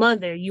towards your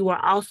mother, you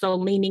are also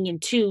leaning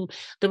into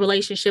the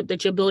relationship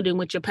that you're building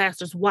with your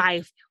pastor's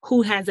wife,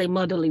 who has a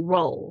motherly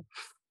role.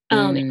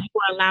 And mm.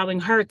 you are allowing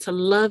her to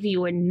love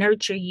you and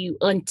nurture you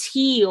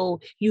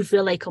until you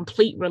feel a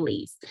complete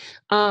release.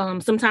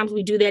 Sometimes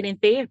we do that in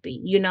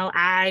therapy.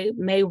 I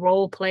may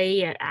role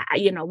play.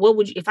 What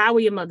would you, if I were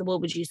your mother,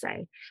 what would you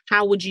say?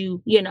 How would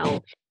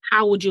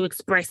how would you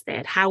express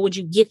that? How would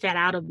you get that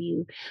out of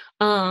you?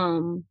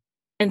 And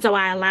so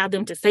I allow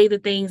them to say the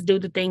things, do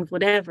the things,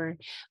 whatever,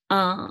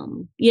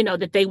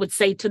 that they would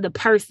say to the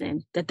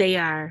person that they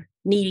are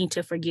needing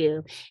to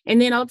forgive.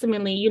 And then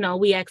ultimately,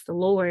 we ask the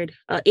Lord,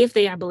 if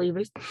they are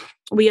believers,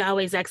 we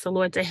always ask the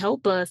Lord to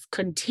help us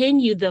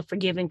continue the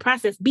forgiving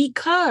process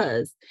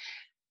because,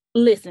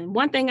 listen,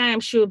 one thing I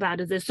am sure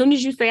about is as soon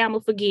as you say I'm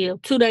gonna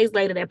forgive, 2 days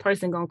later that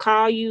person gonna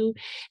call you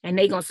and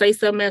they gonna say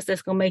something else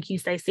that's gonna make you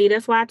say, see,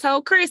 that's why I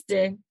told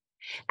Kristen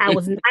I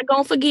was not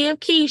gonna forgive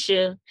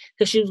Keisha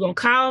because she was gonna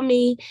call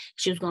me,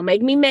 she was gonna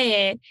make me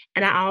mad,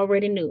 and I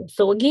already knew.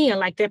 So again,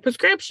 like that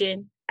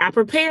prescription, I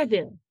prepared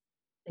them.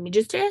 Let me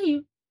just tell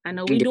you, I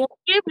know we Yeah. doing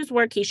forgiveness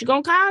work. Keisha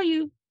gonna call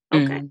you.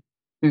 Okay. Mhm.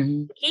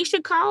 Mhm.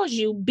 Keisha calls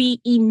you,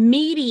 be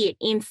immediate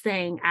in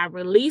saying, I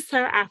release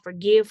her, I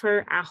forgive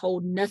her, I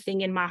hold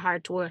nothing in my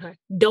heart toward her.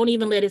 Don't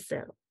even let it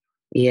settle.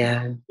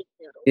 Yeah.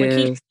 When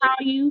Keisha Yes. call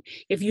you,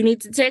 if you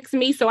need to text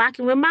me so I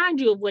can remind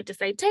you of what to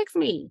say, text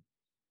me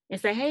and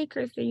say, hey,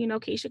 Kristen,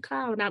 Keisha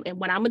called. And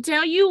what I'm going to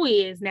tell you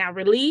is now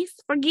release,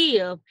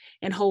 forgive,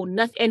 and hold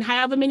nothing. And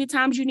however many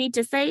times you need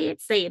to say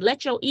it, say it.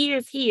 Let your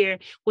ears hear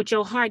what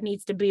your heart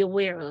needs to be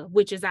aware of,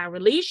 which is I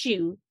release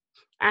you,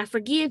 I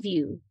forgive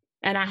you,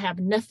 and I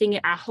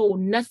hold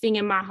nothing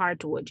in my heart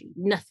toward you.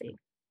 Nothing.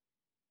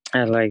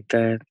 I like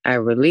that. I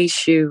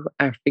release you,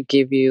 I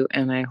forgive you,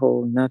 and I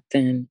hold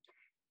nothing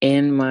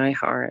in my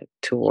heart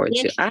towards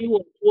you. Against you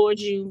or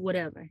towards you,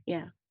 whatever.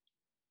 Yeah.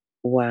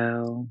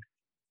 Wow.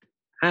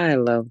 I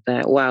love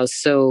that. Wow.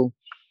 So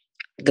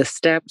the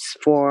steps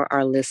for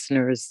our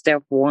listeners,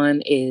 step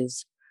one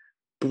is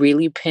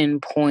really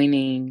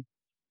pinpointing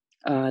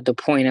the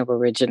point of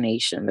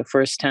origination, the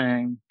first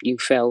time you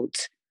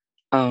felt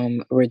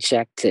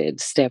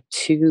rejected. Step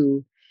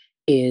two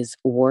is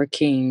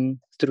working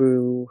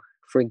through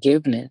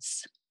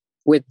forgiveness.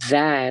 With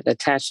that,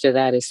 attached to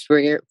that is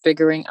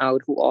figuring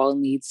out who all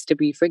needs to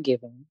be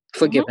forgiven. Mm-hmm.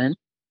 Forgiven.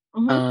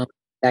 Mm-hmm. Um,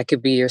 that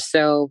could be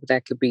yourself,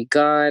 that could be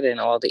God, and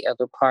all the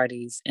other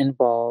parties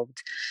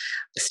involved.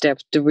 Step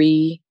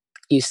three,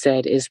 you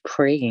said, is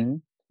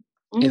praying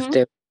if Mm-hmm.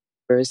 they're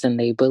believers and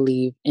they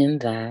believe in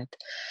that.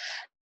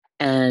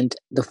 And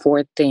the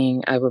fourth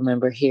thing I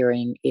remember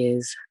hearing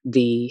is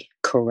the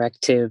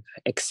corrective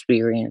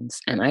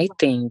experience. And I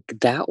think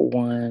that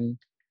one,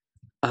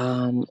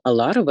 a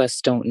lot of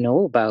us don't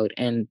know about.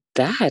 And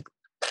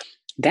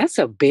that's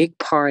a big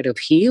part of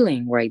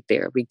healing right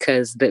there,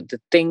 because the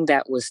thing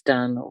that was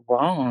done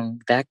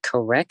wrong, that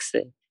corrects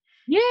it.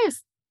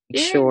 Yes.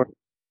 Yeah. Sure.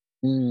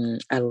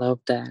 I love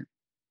that.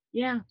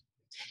 Yeah.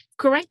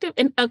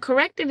 A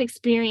corrective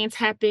experience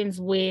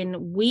happens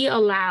when we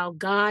allow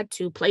God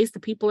to place the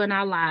people in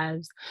our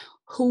lives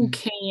who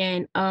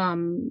Mm,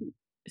 can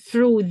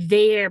through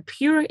their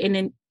pure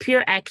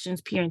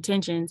actions, pure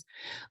intentions,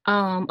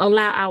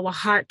 allow our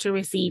heart to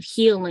receive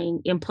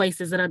healing in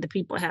places that other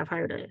people have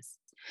hurt us.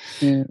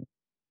 mm,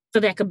 So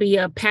that could be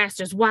a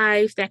pastor's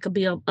wife, that could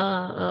be a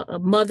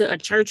mother, a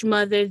church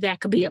mother,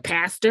 that could be a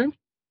pastor.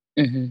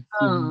 mhm,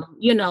 mhm.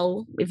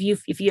 If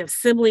you have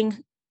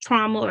sibling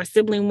trauma or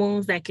sibling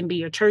wounds, that can be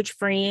your church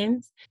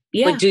friends.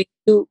 But Yeah.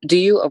 do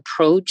you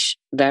approach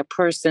that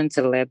person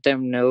to let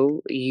them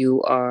know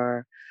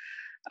you're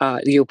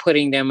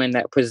putting them in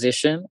that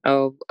position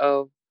of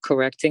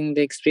correcting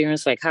the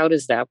experience? Like, how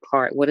does that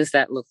part? What does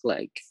that look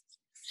like?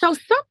 So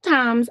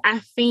sometimes I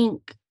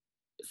think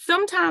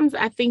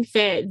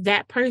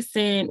that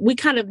person, we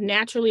kind of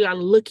naturally are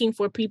looking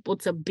for people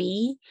to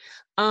be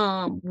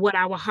what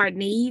our heart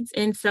needs.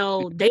 And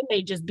so they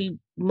may just be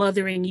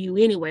mothering you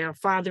anyway, or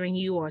fathering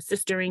you, or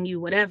sistering you,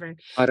 whatever,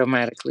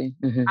 Automatically.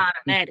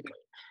 automatically.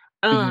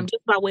 Hmm.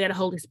 Just by way of the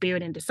Holy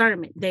Spirit and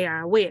discernment, they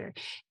are aware.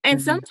 And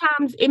Hmm.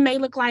 sometimes it may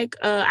look like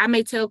I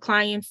may tell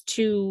clients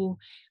to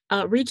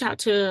reach out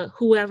to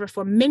whoever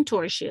for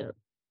mentorship,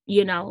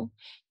 you know,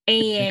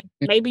 and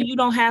maybe you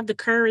don't have the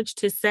courage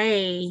to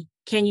say,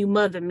 can you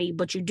mother me?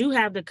 But you do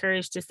have the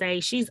courage to say,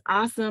 she's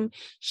awesome.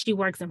 She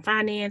works in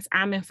finance.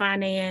 I'm in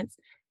finance.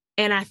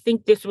 And I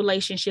think this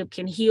relationship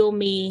can heal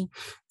me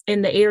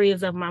in the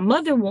areas of my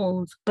mother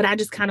wounds, but I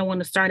just kind of want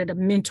to start at a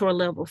mentor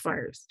level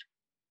first.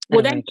 I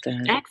Well, that like gives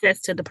you that.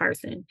 access to the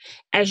person.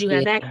 As you Yeah.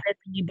 have access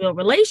and you build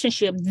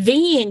relationship,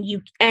 then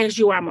you, as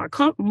you are more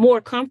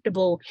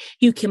comfortable,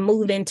 you can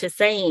move into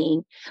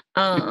saying,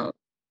 um,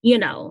 you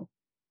know,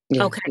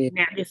 Yeah. okay, Yeah.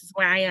 now this is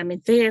where I am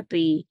in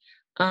therapy.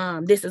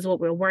 This is what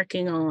we're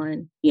working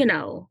on, and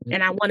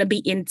I want to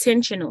be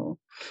intentional.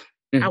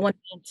 I Mhm. want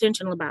to be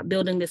intentional about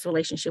building this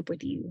relationship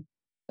with you.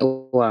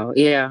 Oh, wow.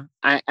 Yeah.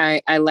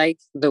 I like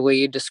the way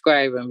you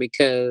describe him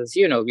because,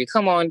 you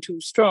come on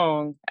too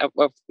strong, at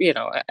the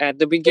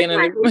It's beginning.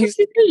 like, well, what you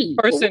see?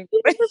 Well, what Person.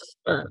 you see?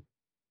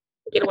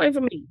 Get away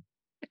from me.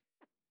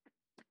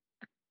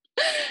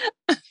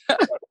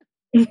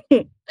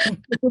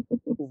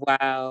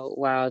 Wow.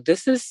 Wow.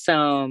 This is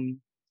some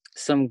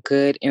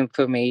good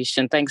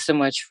information. Thanks so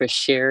much for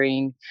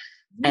sharing.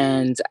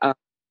 And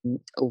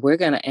we're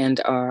going to end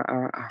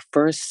our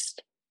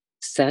first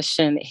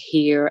session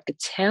here.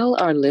 Tell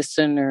our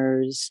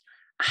listeners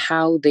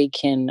how they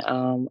can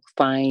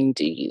find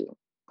you,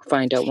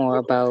 find out more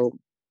about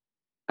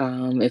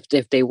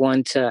if they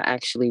want to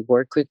actually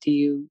work with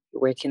you,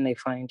 where can they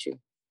find you?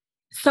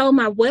 So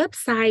my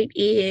website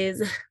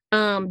is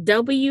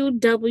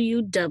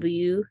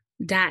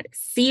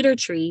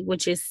www.cedartree,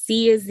 which is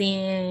C as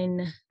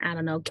in, I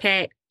don't know,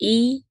 cat,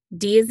 E,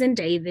 D as in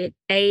David,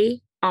 A,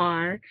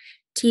 R,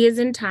 T as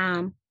in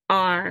Tom,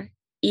 R,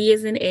 E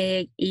as in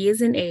egg, E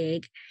as in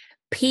egg,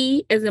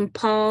 P as in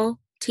Paul,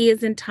 T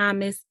as in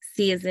Thomas,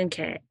 C as in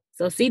cat.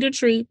 So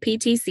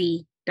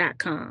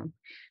cedartreeptc.com.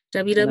 And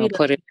I'll www.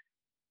 put it.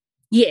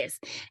 Yes.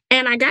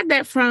 And I got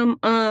that from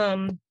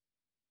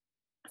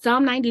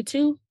Psalm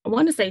 92, I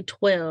want to say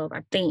 12,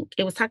 I think.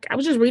 It was talking, I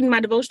was just reading my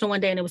devotional one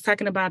day and it was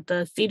talking about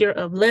the cedar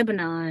of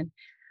Lebanon.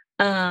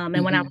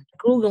 And when I was Mhm.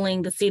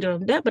 Googling the cedar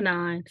of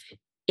Lebanon,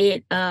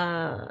 it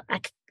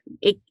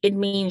it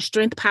means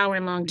strength, power,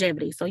 and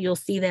longevity. So you'll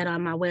see that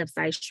on my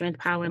website, strength,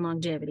 power, and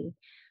longevity.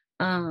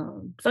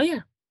 So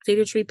yeah,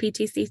 Cedar Tree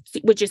PTC,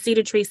 which is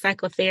Cedar Tree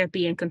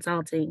Psychotherapy and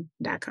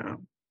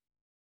Consulting.com.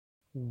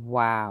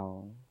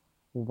 Wow.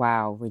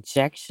 Wow.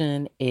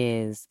 Rejection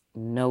is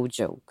no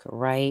joke,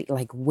 right?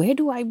 Like, where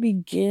do I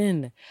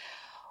begin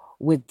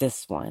with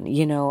this one?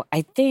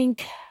 I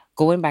think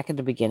going back at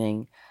the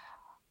beginning,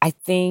 I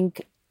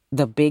think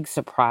the big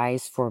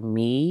surprise for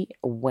me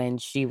when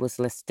she was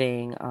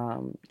listing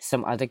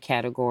some other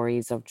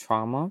categories of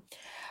trauma,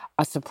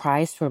 a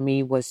surprise for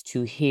me was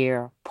to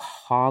hear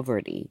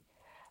poverty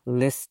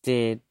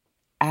listed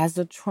as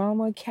a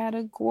trauma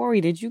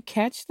category. Did you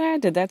catch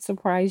that? Did that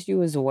surprise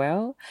you as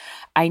well?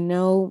 I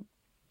know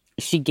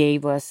she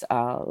gave us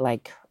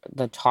like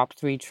the top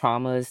three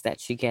traumas that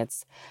she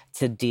gets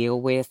to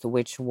deal with,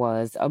 which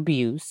was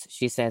abuse.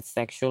 She said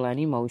sexual and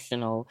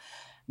emotional,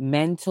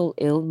 mental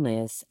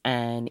illness,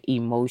 and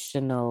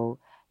emotional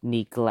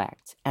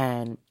neglect.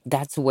 And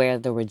that's where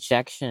the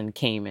rejection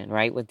came in,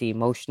 right? With the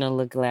emotional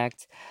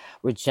neglect,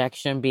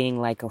 rejection being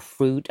like a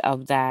fruit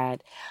of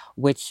that,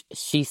 which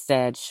she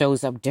said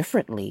shows up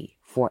differently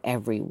for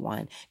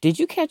everyone. Did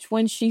you catch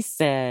when she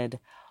said,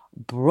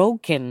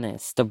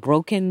 brokenness, the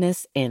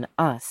brokenness in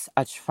us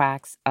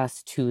attracts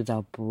us to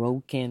the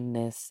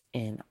brokenness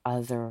in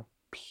other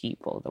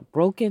people. The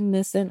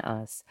brokenness in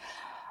us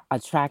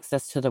attracts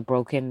us to the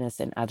brokenness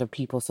in other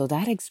people. So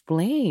that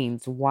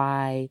explains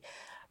why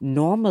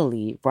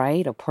normally,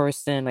 right, a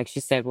person, like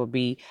she said, will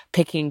be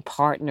picking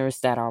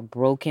partners that are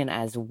broken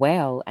as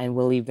well and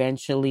will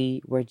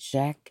eventually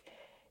reject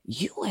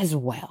you as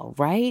well,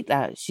 right?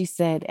 She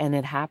said, and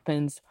it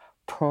happens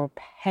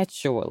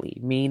perpetually,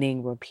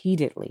 meaning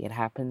repeatedly. It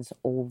happens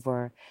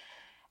over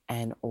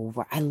and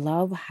over. I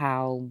love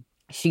how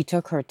she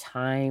took her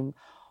time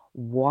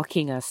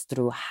walking us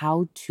through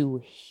how to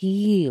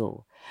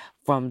heal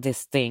from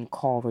this thing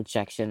called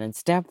rejection. And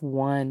step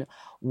one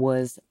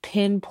was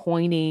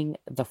pinpointing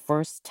the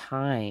first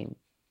time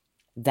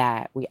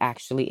that we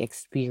actually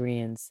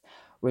experience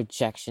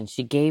rejection.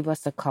 She gave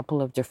us a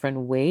couple of different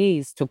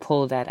ways to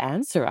pull that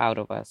answer out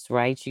of us,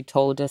 right? She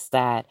told us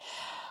that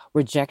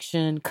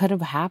rejection could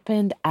have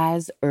happened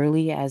as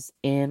early as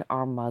in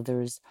our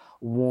mother's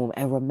womb.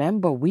 And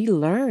remember, we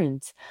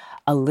learned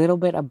a little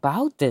bit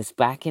about this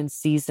back in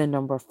season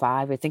number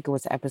 5. I think it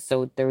was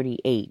episode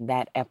 38.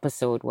 That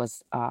episode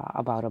was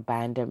about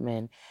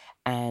abandonment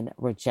and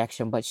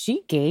rejection. But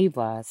she gave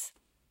us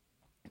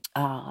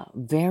a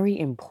very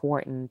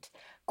important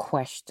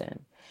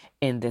question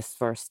in this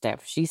first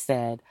step. She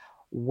said,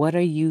 what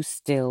are you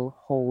still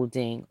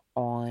holding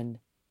on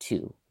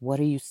to? What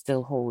are you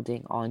still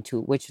holding on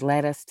to? Which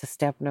led us to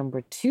step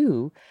number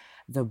 2,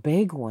 the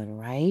big one,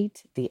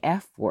 right? The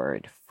F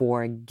word,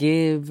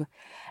 forgiveness.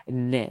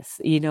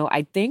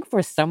 I think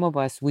for some of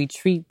us, we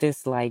treat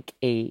this like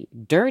a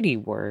dirty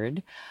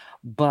word,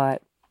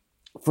 but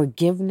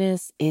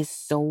forgiveness is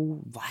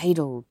so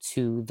vital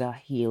to the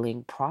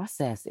healing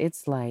process.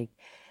 It's like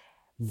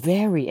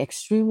very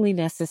extremely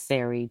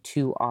necessary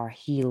to our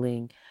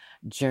healing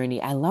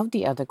journey. I love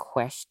the other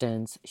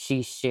questions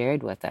she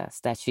shared with us,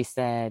 that she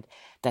said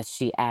that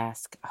she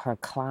asked her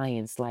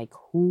clients, like,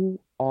 who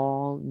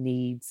all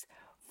needs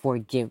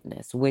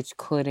forgiveness, which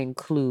could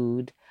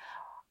include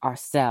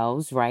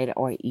ourselves, right?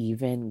 Or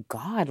even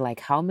God.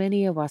 Like, how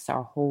many of us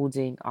are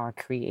holding our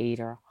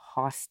creator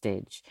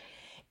hostage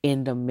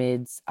in the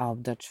midst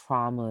of the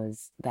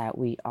traumas that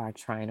we are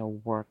trying to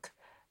work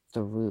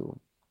through?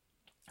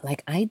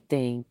 Like, I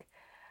think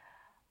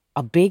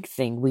a big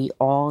thing we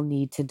all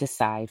need to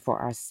decide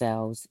for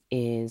ourselves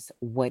is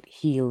what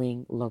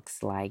healing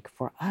looks like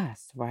for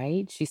us,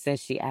 right? She says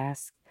she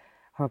asked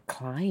her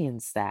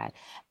clients that.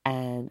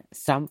 And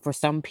for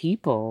some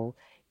people,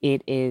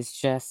 it is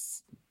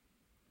just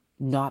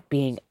not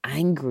being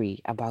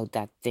angry about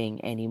that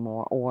thing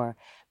anymore, or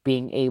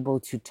being able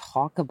to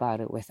talk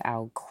about it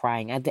without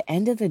crying. At the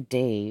end of the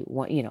day,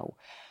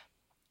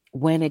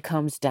 when it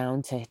comes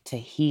down to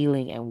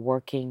healing and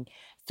working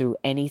through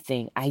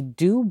anything, I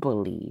do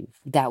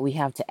believe that we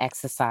have to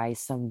exercise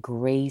some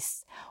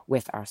grace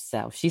with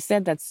ourselves. She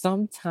said that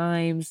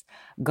sometimes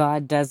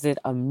God does it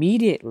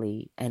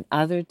immediately, and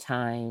other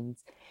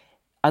times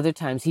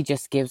he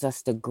just gives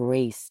us the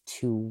grace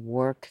to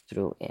work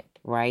through it,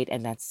 right?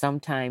 And that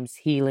sometimes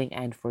healing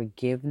and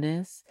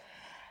forgiveness,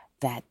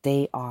 that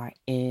they are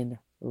in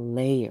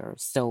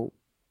layers. So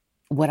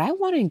what I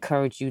want to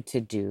encourage you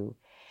to do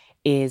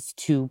is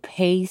to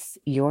pace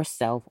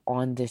yourself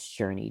on this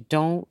journey.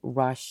 Don't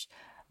rush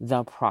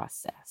the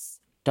process.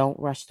 Don't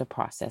rush the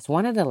process.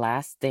 One of the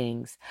last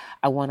things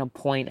I want to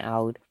point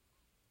out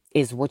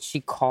is what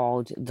she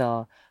called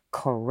the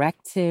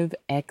corrective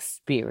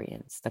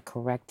experience. The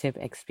corrective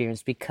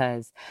experience,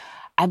 because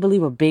I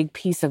believe a big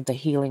piece of the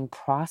healing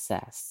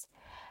process,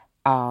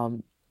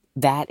 um,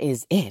 that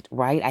is it,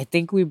 right? I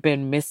think we've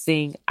been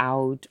missing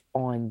out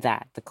on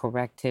that, the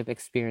corrective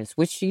experience,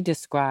 which she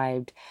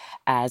described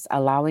as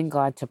allowing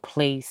God to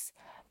place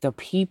the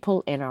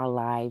people in our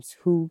lives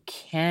who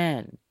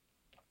can,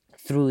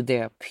 through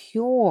their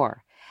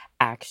pure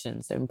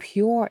actions and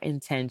pure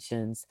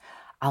intentions,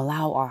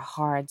 allow our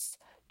hearts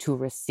to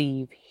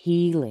receive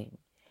healing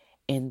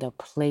in the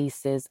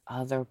places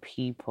other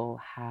people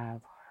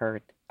have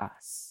hurt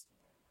us.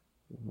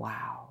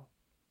 Wow.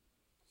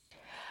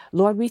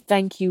 Lord, we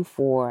thank you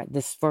for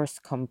this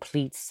first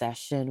complete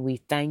session. We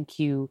thank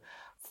you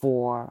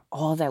for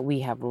all that we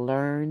have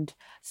learned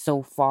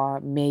so far.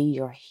 May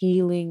your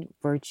healing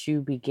virtue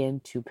begin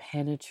to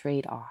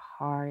penetrate our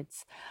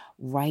hearts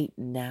right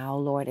now,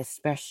 Lord,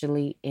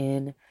 especially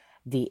in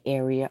the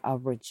area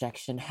of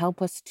rejection.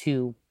 Help us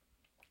to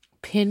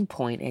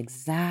pinpoint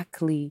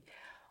exactly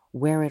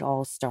where it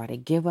all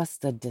started. Give us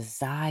the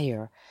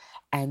desire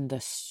and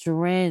the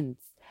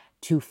strength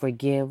to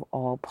forgive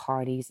all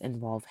parties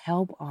involved.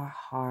 Help our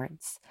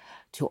hearts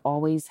to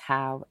always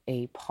have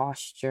a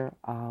posture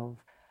of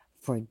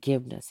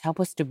forgiveness. Help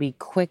us to be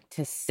quick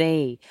to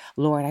say,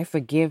 Lord, I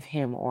forgive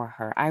him or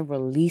her. I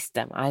release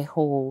them. I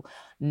hold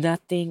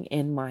nothing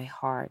in my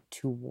heart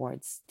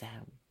towards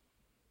them.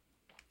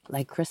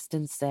 Like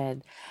Kristen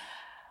said,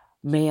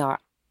 may our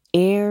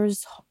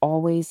ears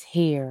always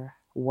hear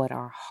what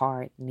our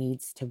heart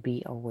needs to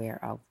be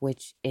aware of,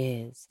 which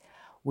is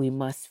we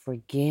must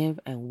forgive,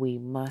 and we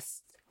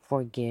must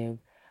forgive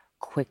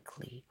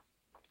quickly.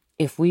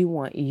 If we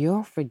want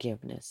your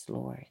forgiveness,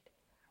 Lord,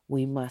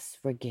 we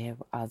must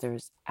forgive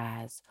others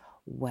as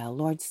well.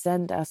 Lord,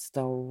 send us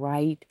the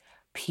right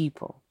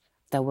people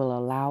that will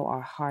allow our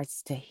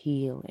hearts to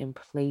heal in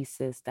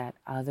places that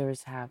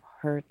others have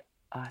hurt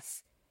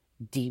us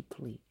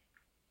deeply.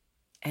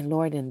 And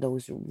Lord, in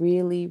those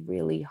really,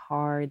 really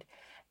hard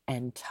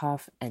and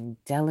tough and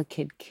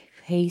delicate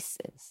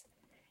cases,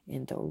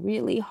 in the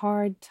really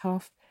hard,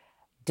 tough,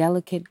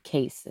 delicate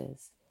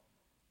cases,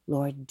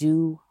 Lord,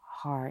 do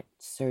heart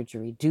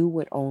surgery. Do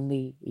what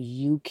only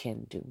you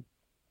can do.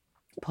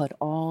 Put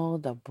all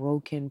the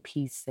broken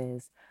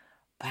pieces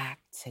back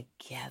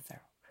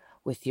together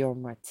with your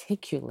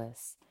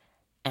meticulous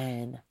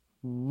and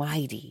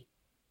mighty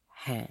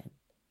hand.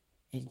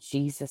 In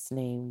Jesus'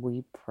 name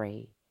we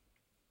pray.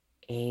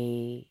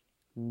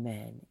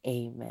 Amen.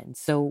 Amen.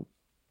 So,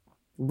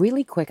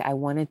 really quick, I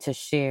wanted to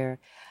share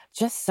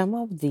just some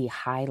of the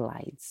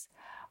highlights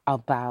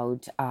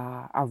about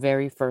our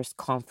very first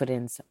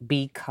Confidence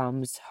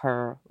Becomes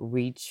Her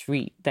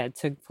retreat that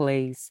took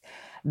place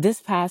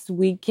this past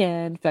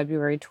weekend,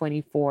 February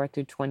 24th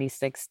through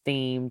 26th,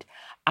 themed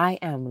I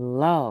Am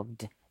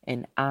Loved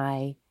and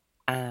I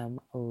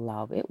Am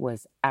Love. It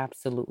was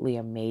absolutely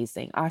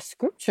amazing. Our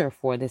scripture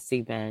for this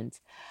event,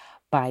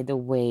 by the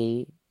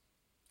way,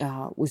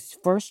 was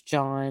 1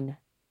 John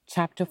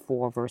chapter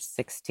 4, verse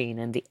 16.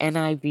 In the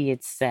NIV,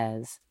 it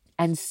says,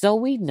 And so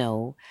we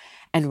know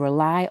and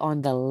rely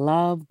on the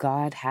love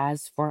God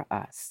has for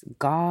us.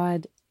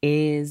 God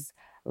is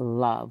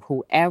love.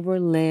 Whoever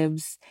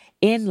lives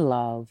in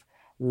love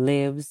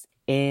lives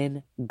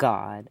in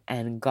God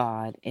and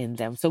God in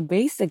them. So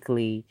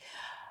basically,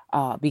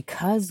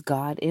 because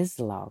God is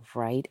love,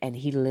 right? And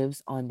He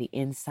lives on the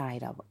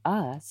inside of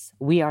us,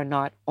 we are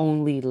not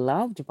only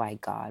loved by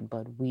God,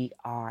 but we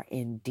are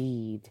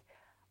indeed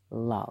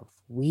love.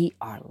 We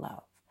are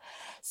love.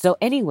 So,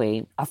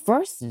 anyway, our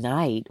first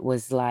night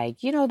was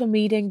like, the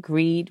meet and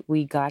greet.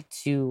 We got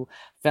to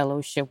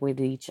fellowship with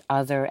each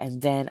other.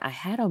 And then I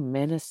had a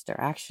minister.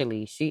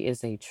 Actually, she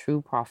is a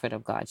true prophet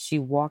of God. She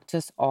walked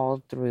us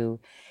all through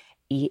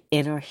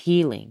inner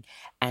healing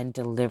and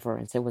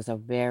deliverance. It was a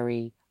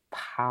very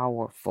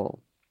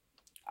powerful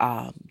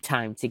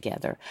time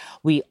together.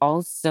 We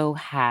also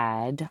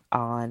had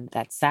on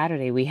that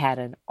Saturday, we had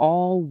an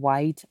all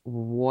white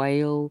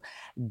royal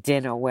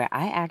dinner where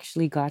I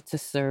actually got to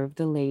serve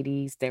the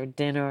ladies their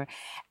dinner,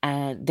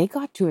 and they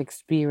got to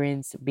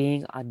experience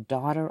being a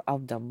daughter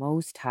of the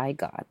Most High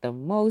God, the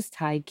Most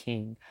High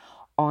King,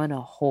 on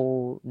a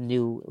whole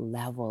new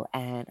level.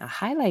 And a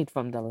highlight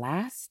from the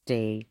last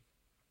day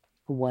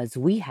was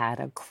we had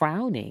a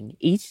crowning.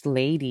 Each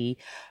lady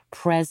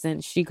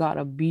present, she got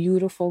a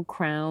beautiful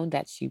crown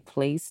that she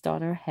placed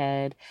on her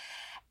head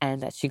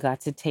and that she got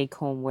to take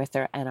home with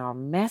her. And our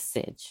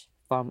message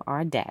from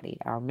our daddy,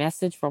 our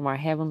message from our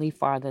Heavenly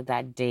Father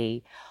that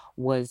day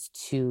was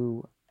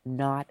to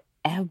not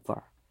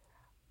ever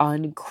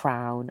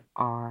uncrown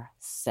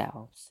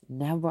ourselves.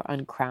 Never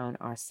uncrown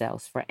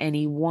ourselves for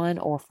anyone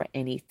or for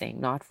anything.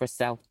 Not for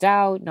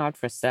self-doubt, not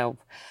for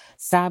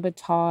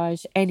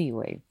self-sabotage.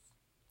 Anyway,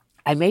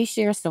 I may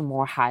share some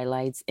more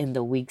highlights in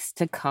the weeks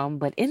to come,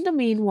 but in the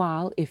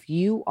meanwhile, if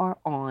you are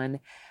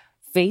on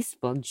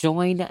Facebook,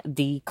 join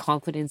the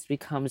Confidence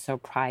Becomes Her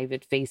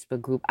private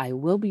Facebook group. I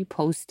will be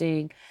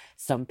posting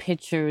some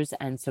pictures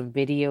and some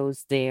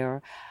videos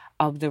there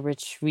of the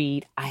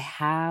retreat. I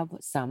have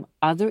some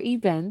other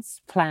events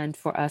planned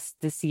for us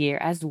this year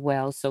as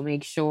well, so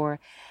make sure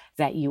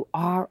that you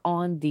are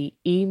on the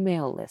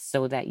email list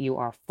so that you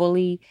are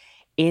fully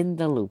in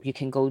the loop. You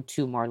can go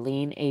to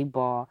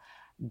marleneabaugh.com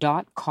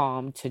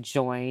to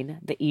join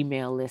the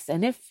email list.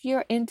 And if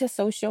you're into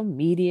social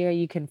media,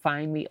 you can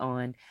find me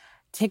on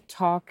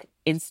TikTok,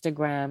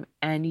 Instagram,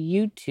 and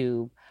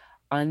YouTube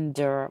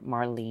under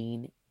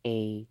Marlene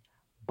A.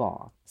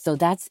 Baugh. So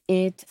that's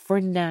it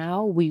for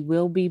now. We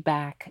will be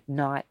back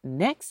not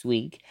next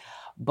week,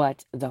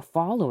 but the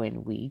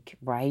following week,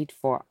 right,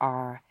 for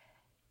our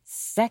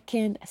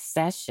second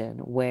session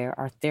where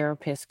our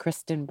therapist,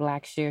 Kristen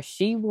Blackshear,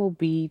 she will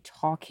be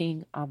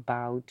talking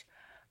about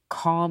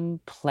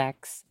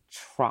complex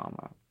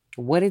trauma.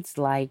 What it's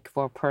like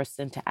for a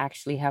person to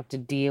actually have to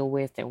deal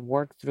with and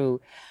work through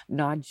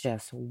not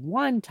just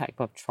one type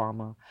of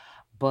trauma,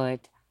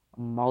 but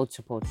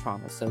multiple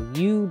traumas. So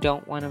you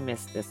don't want to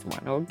miss this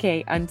one.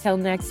 Okay, until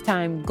next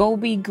time, go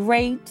be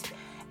great,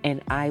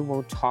 and I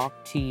will talk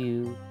to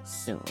you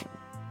soon.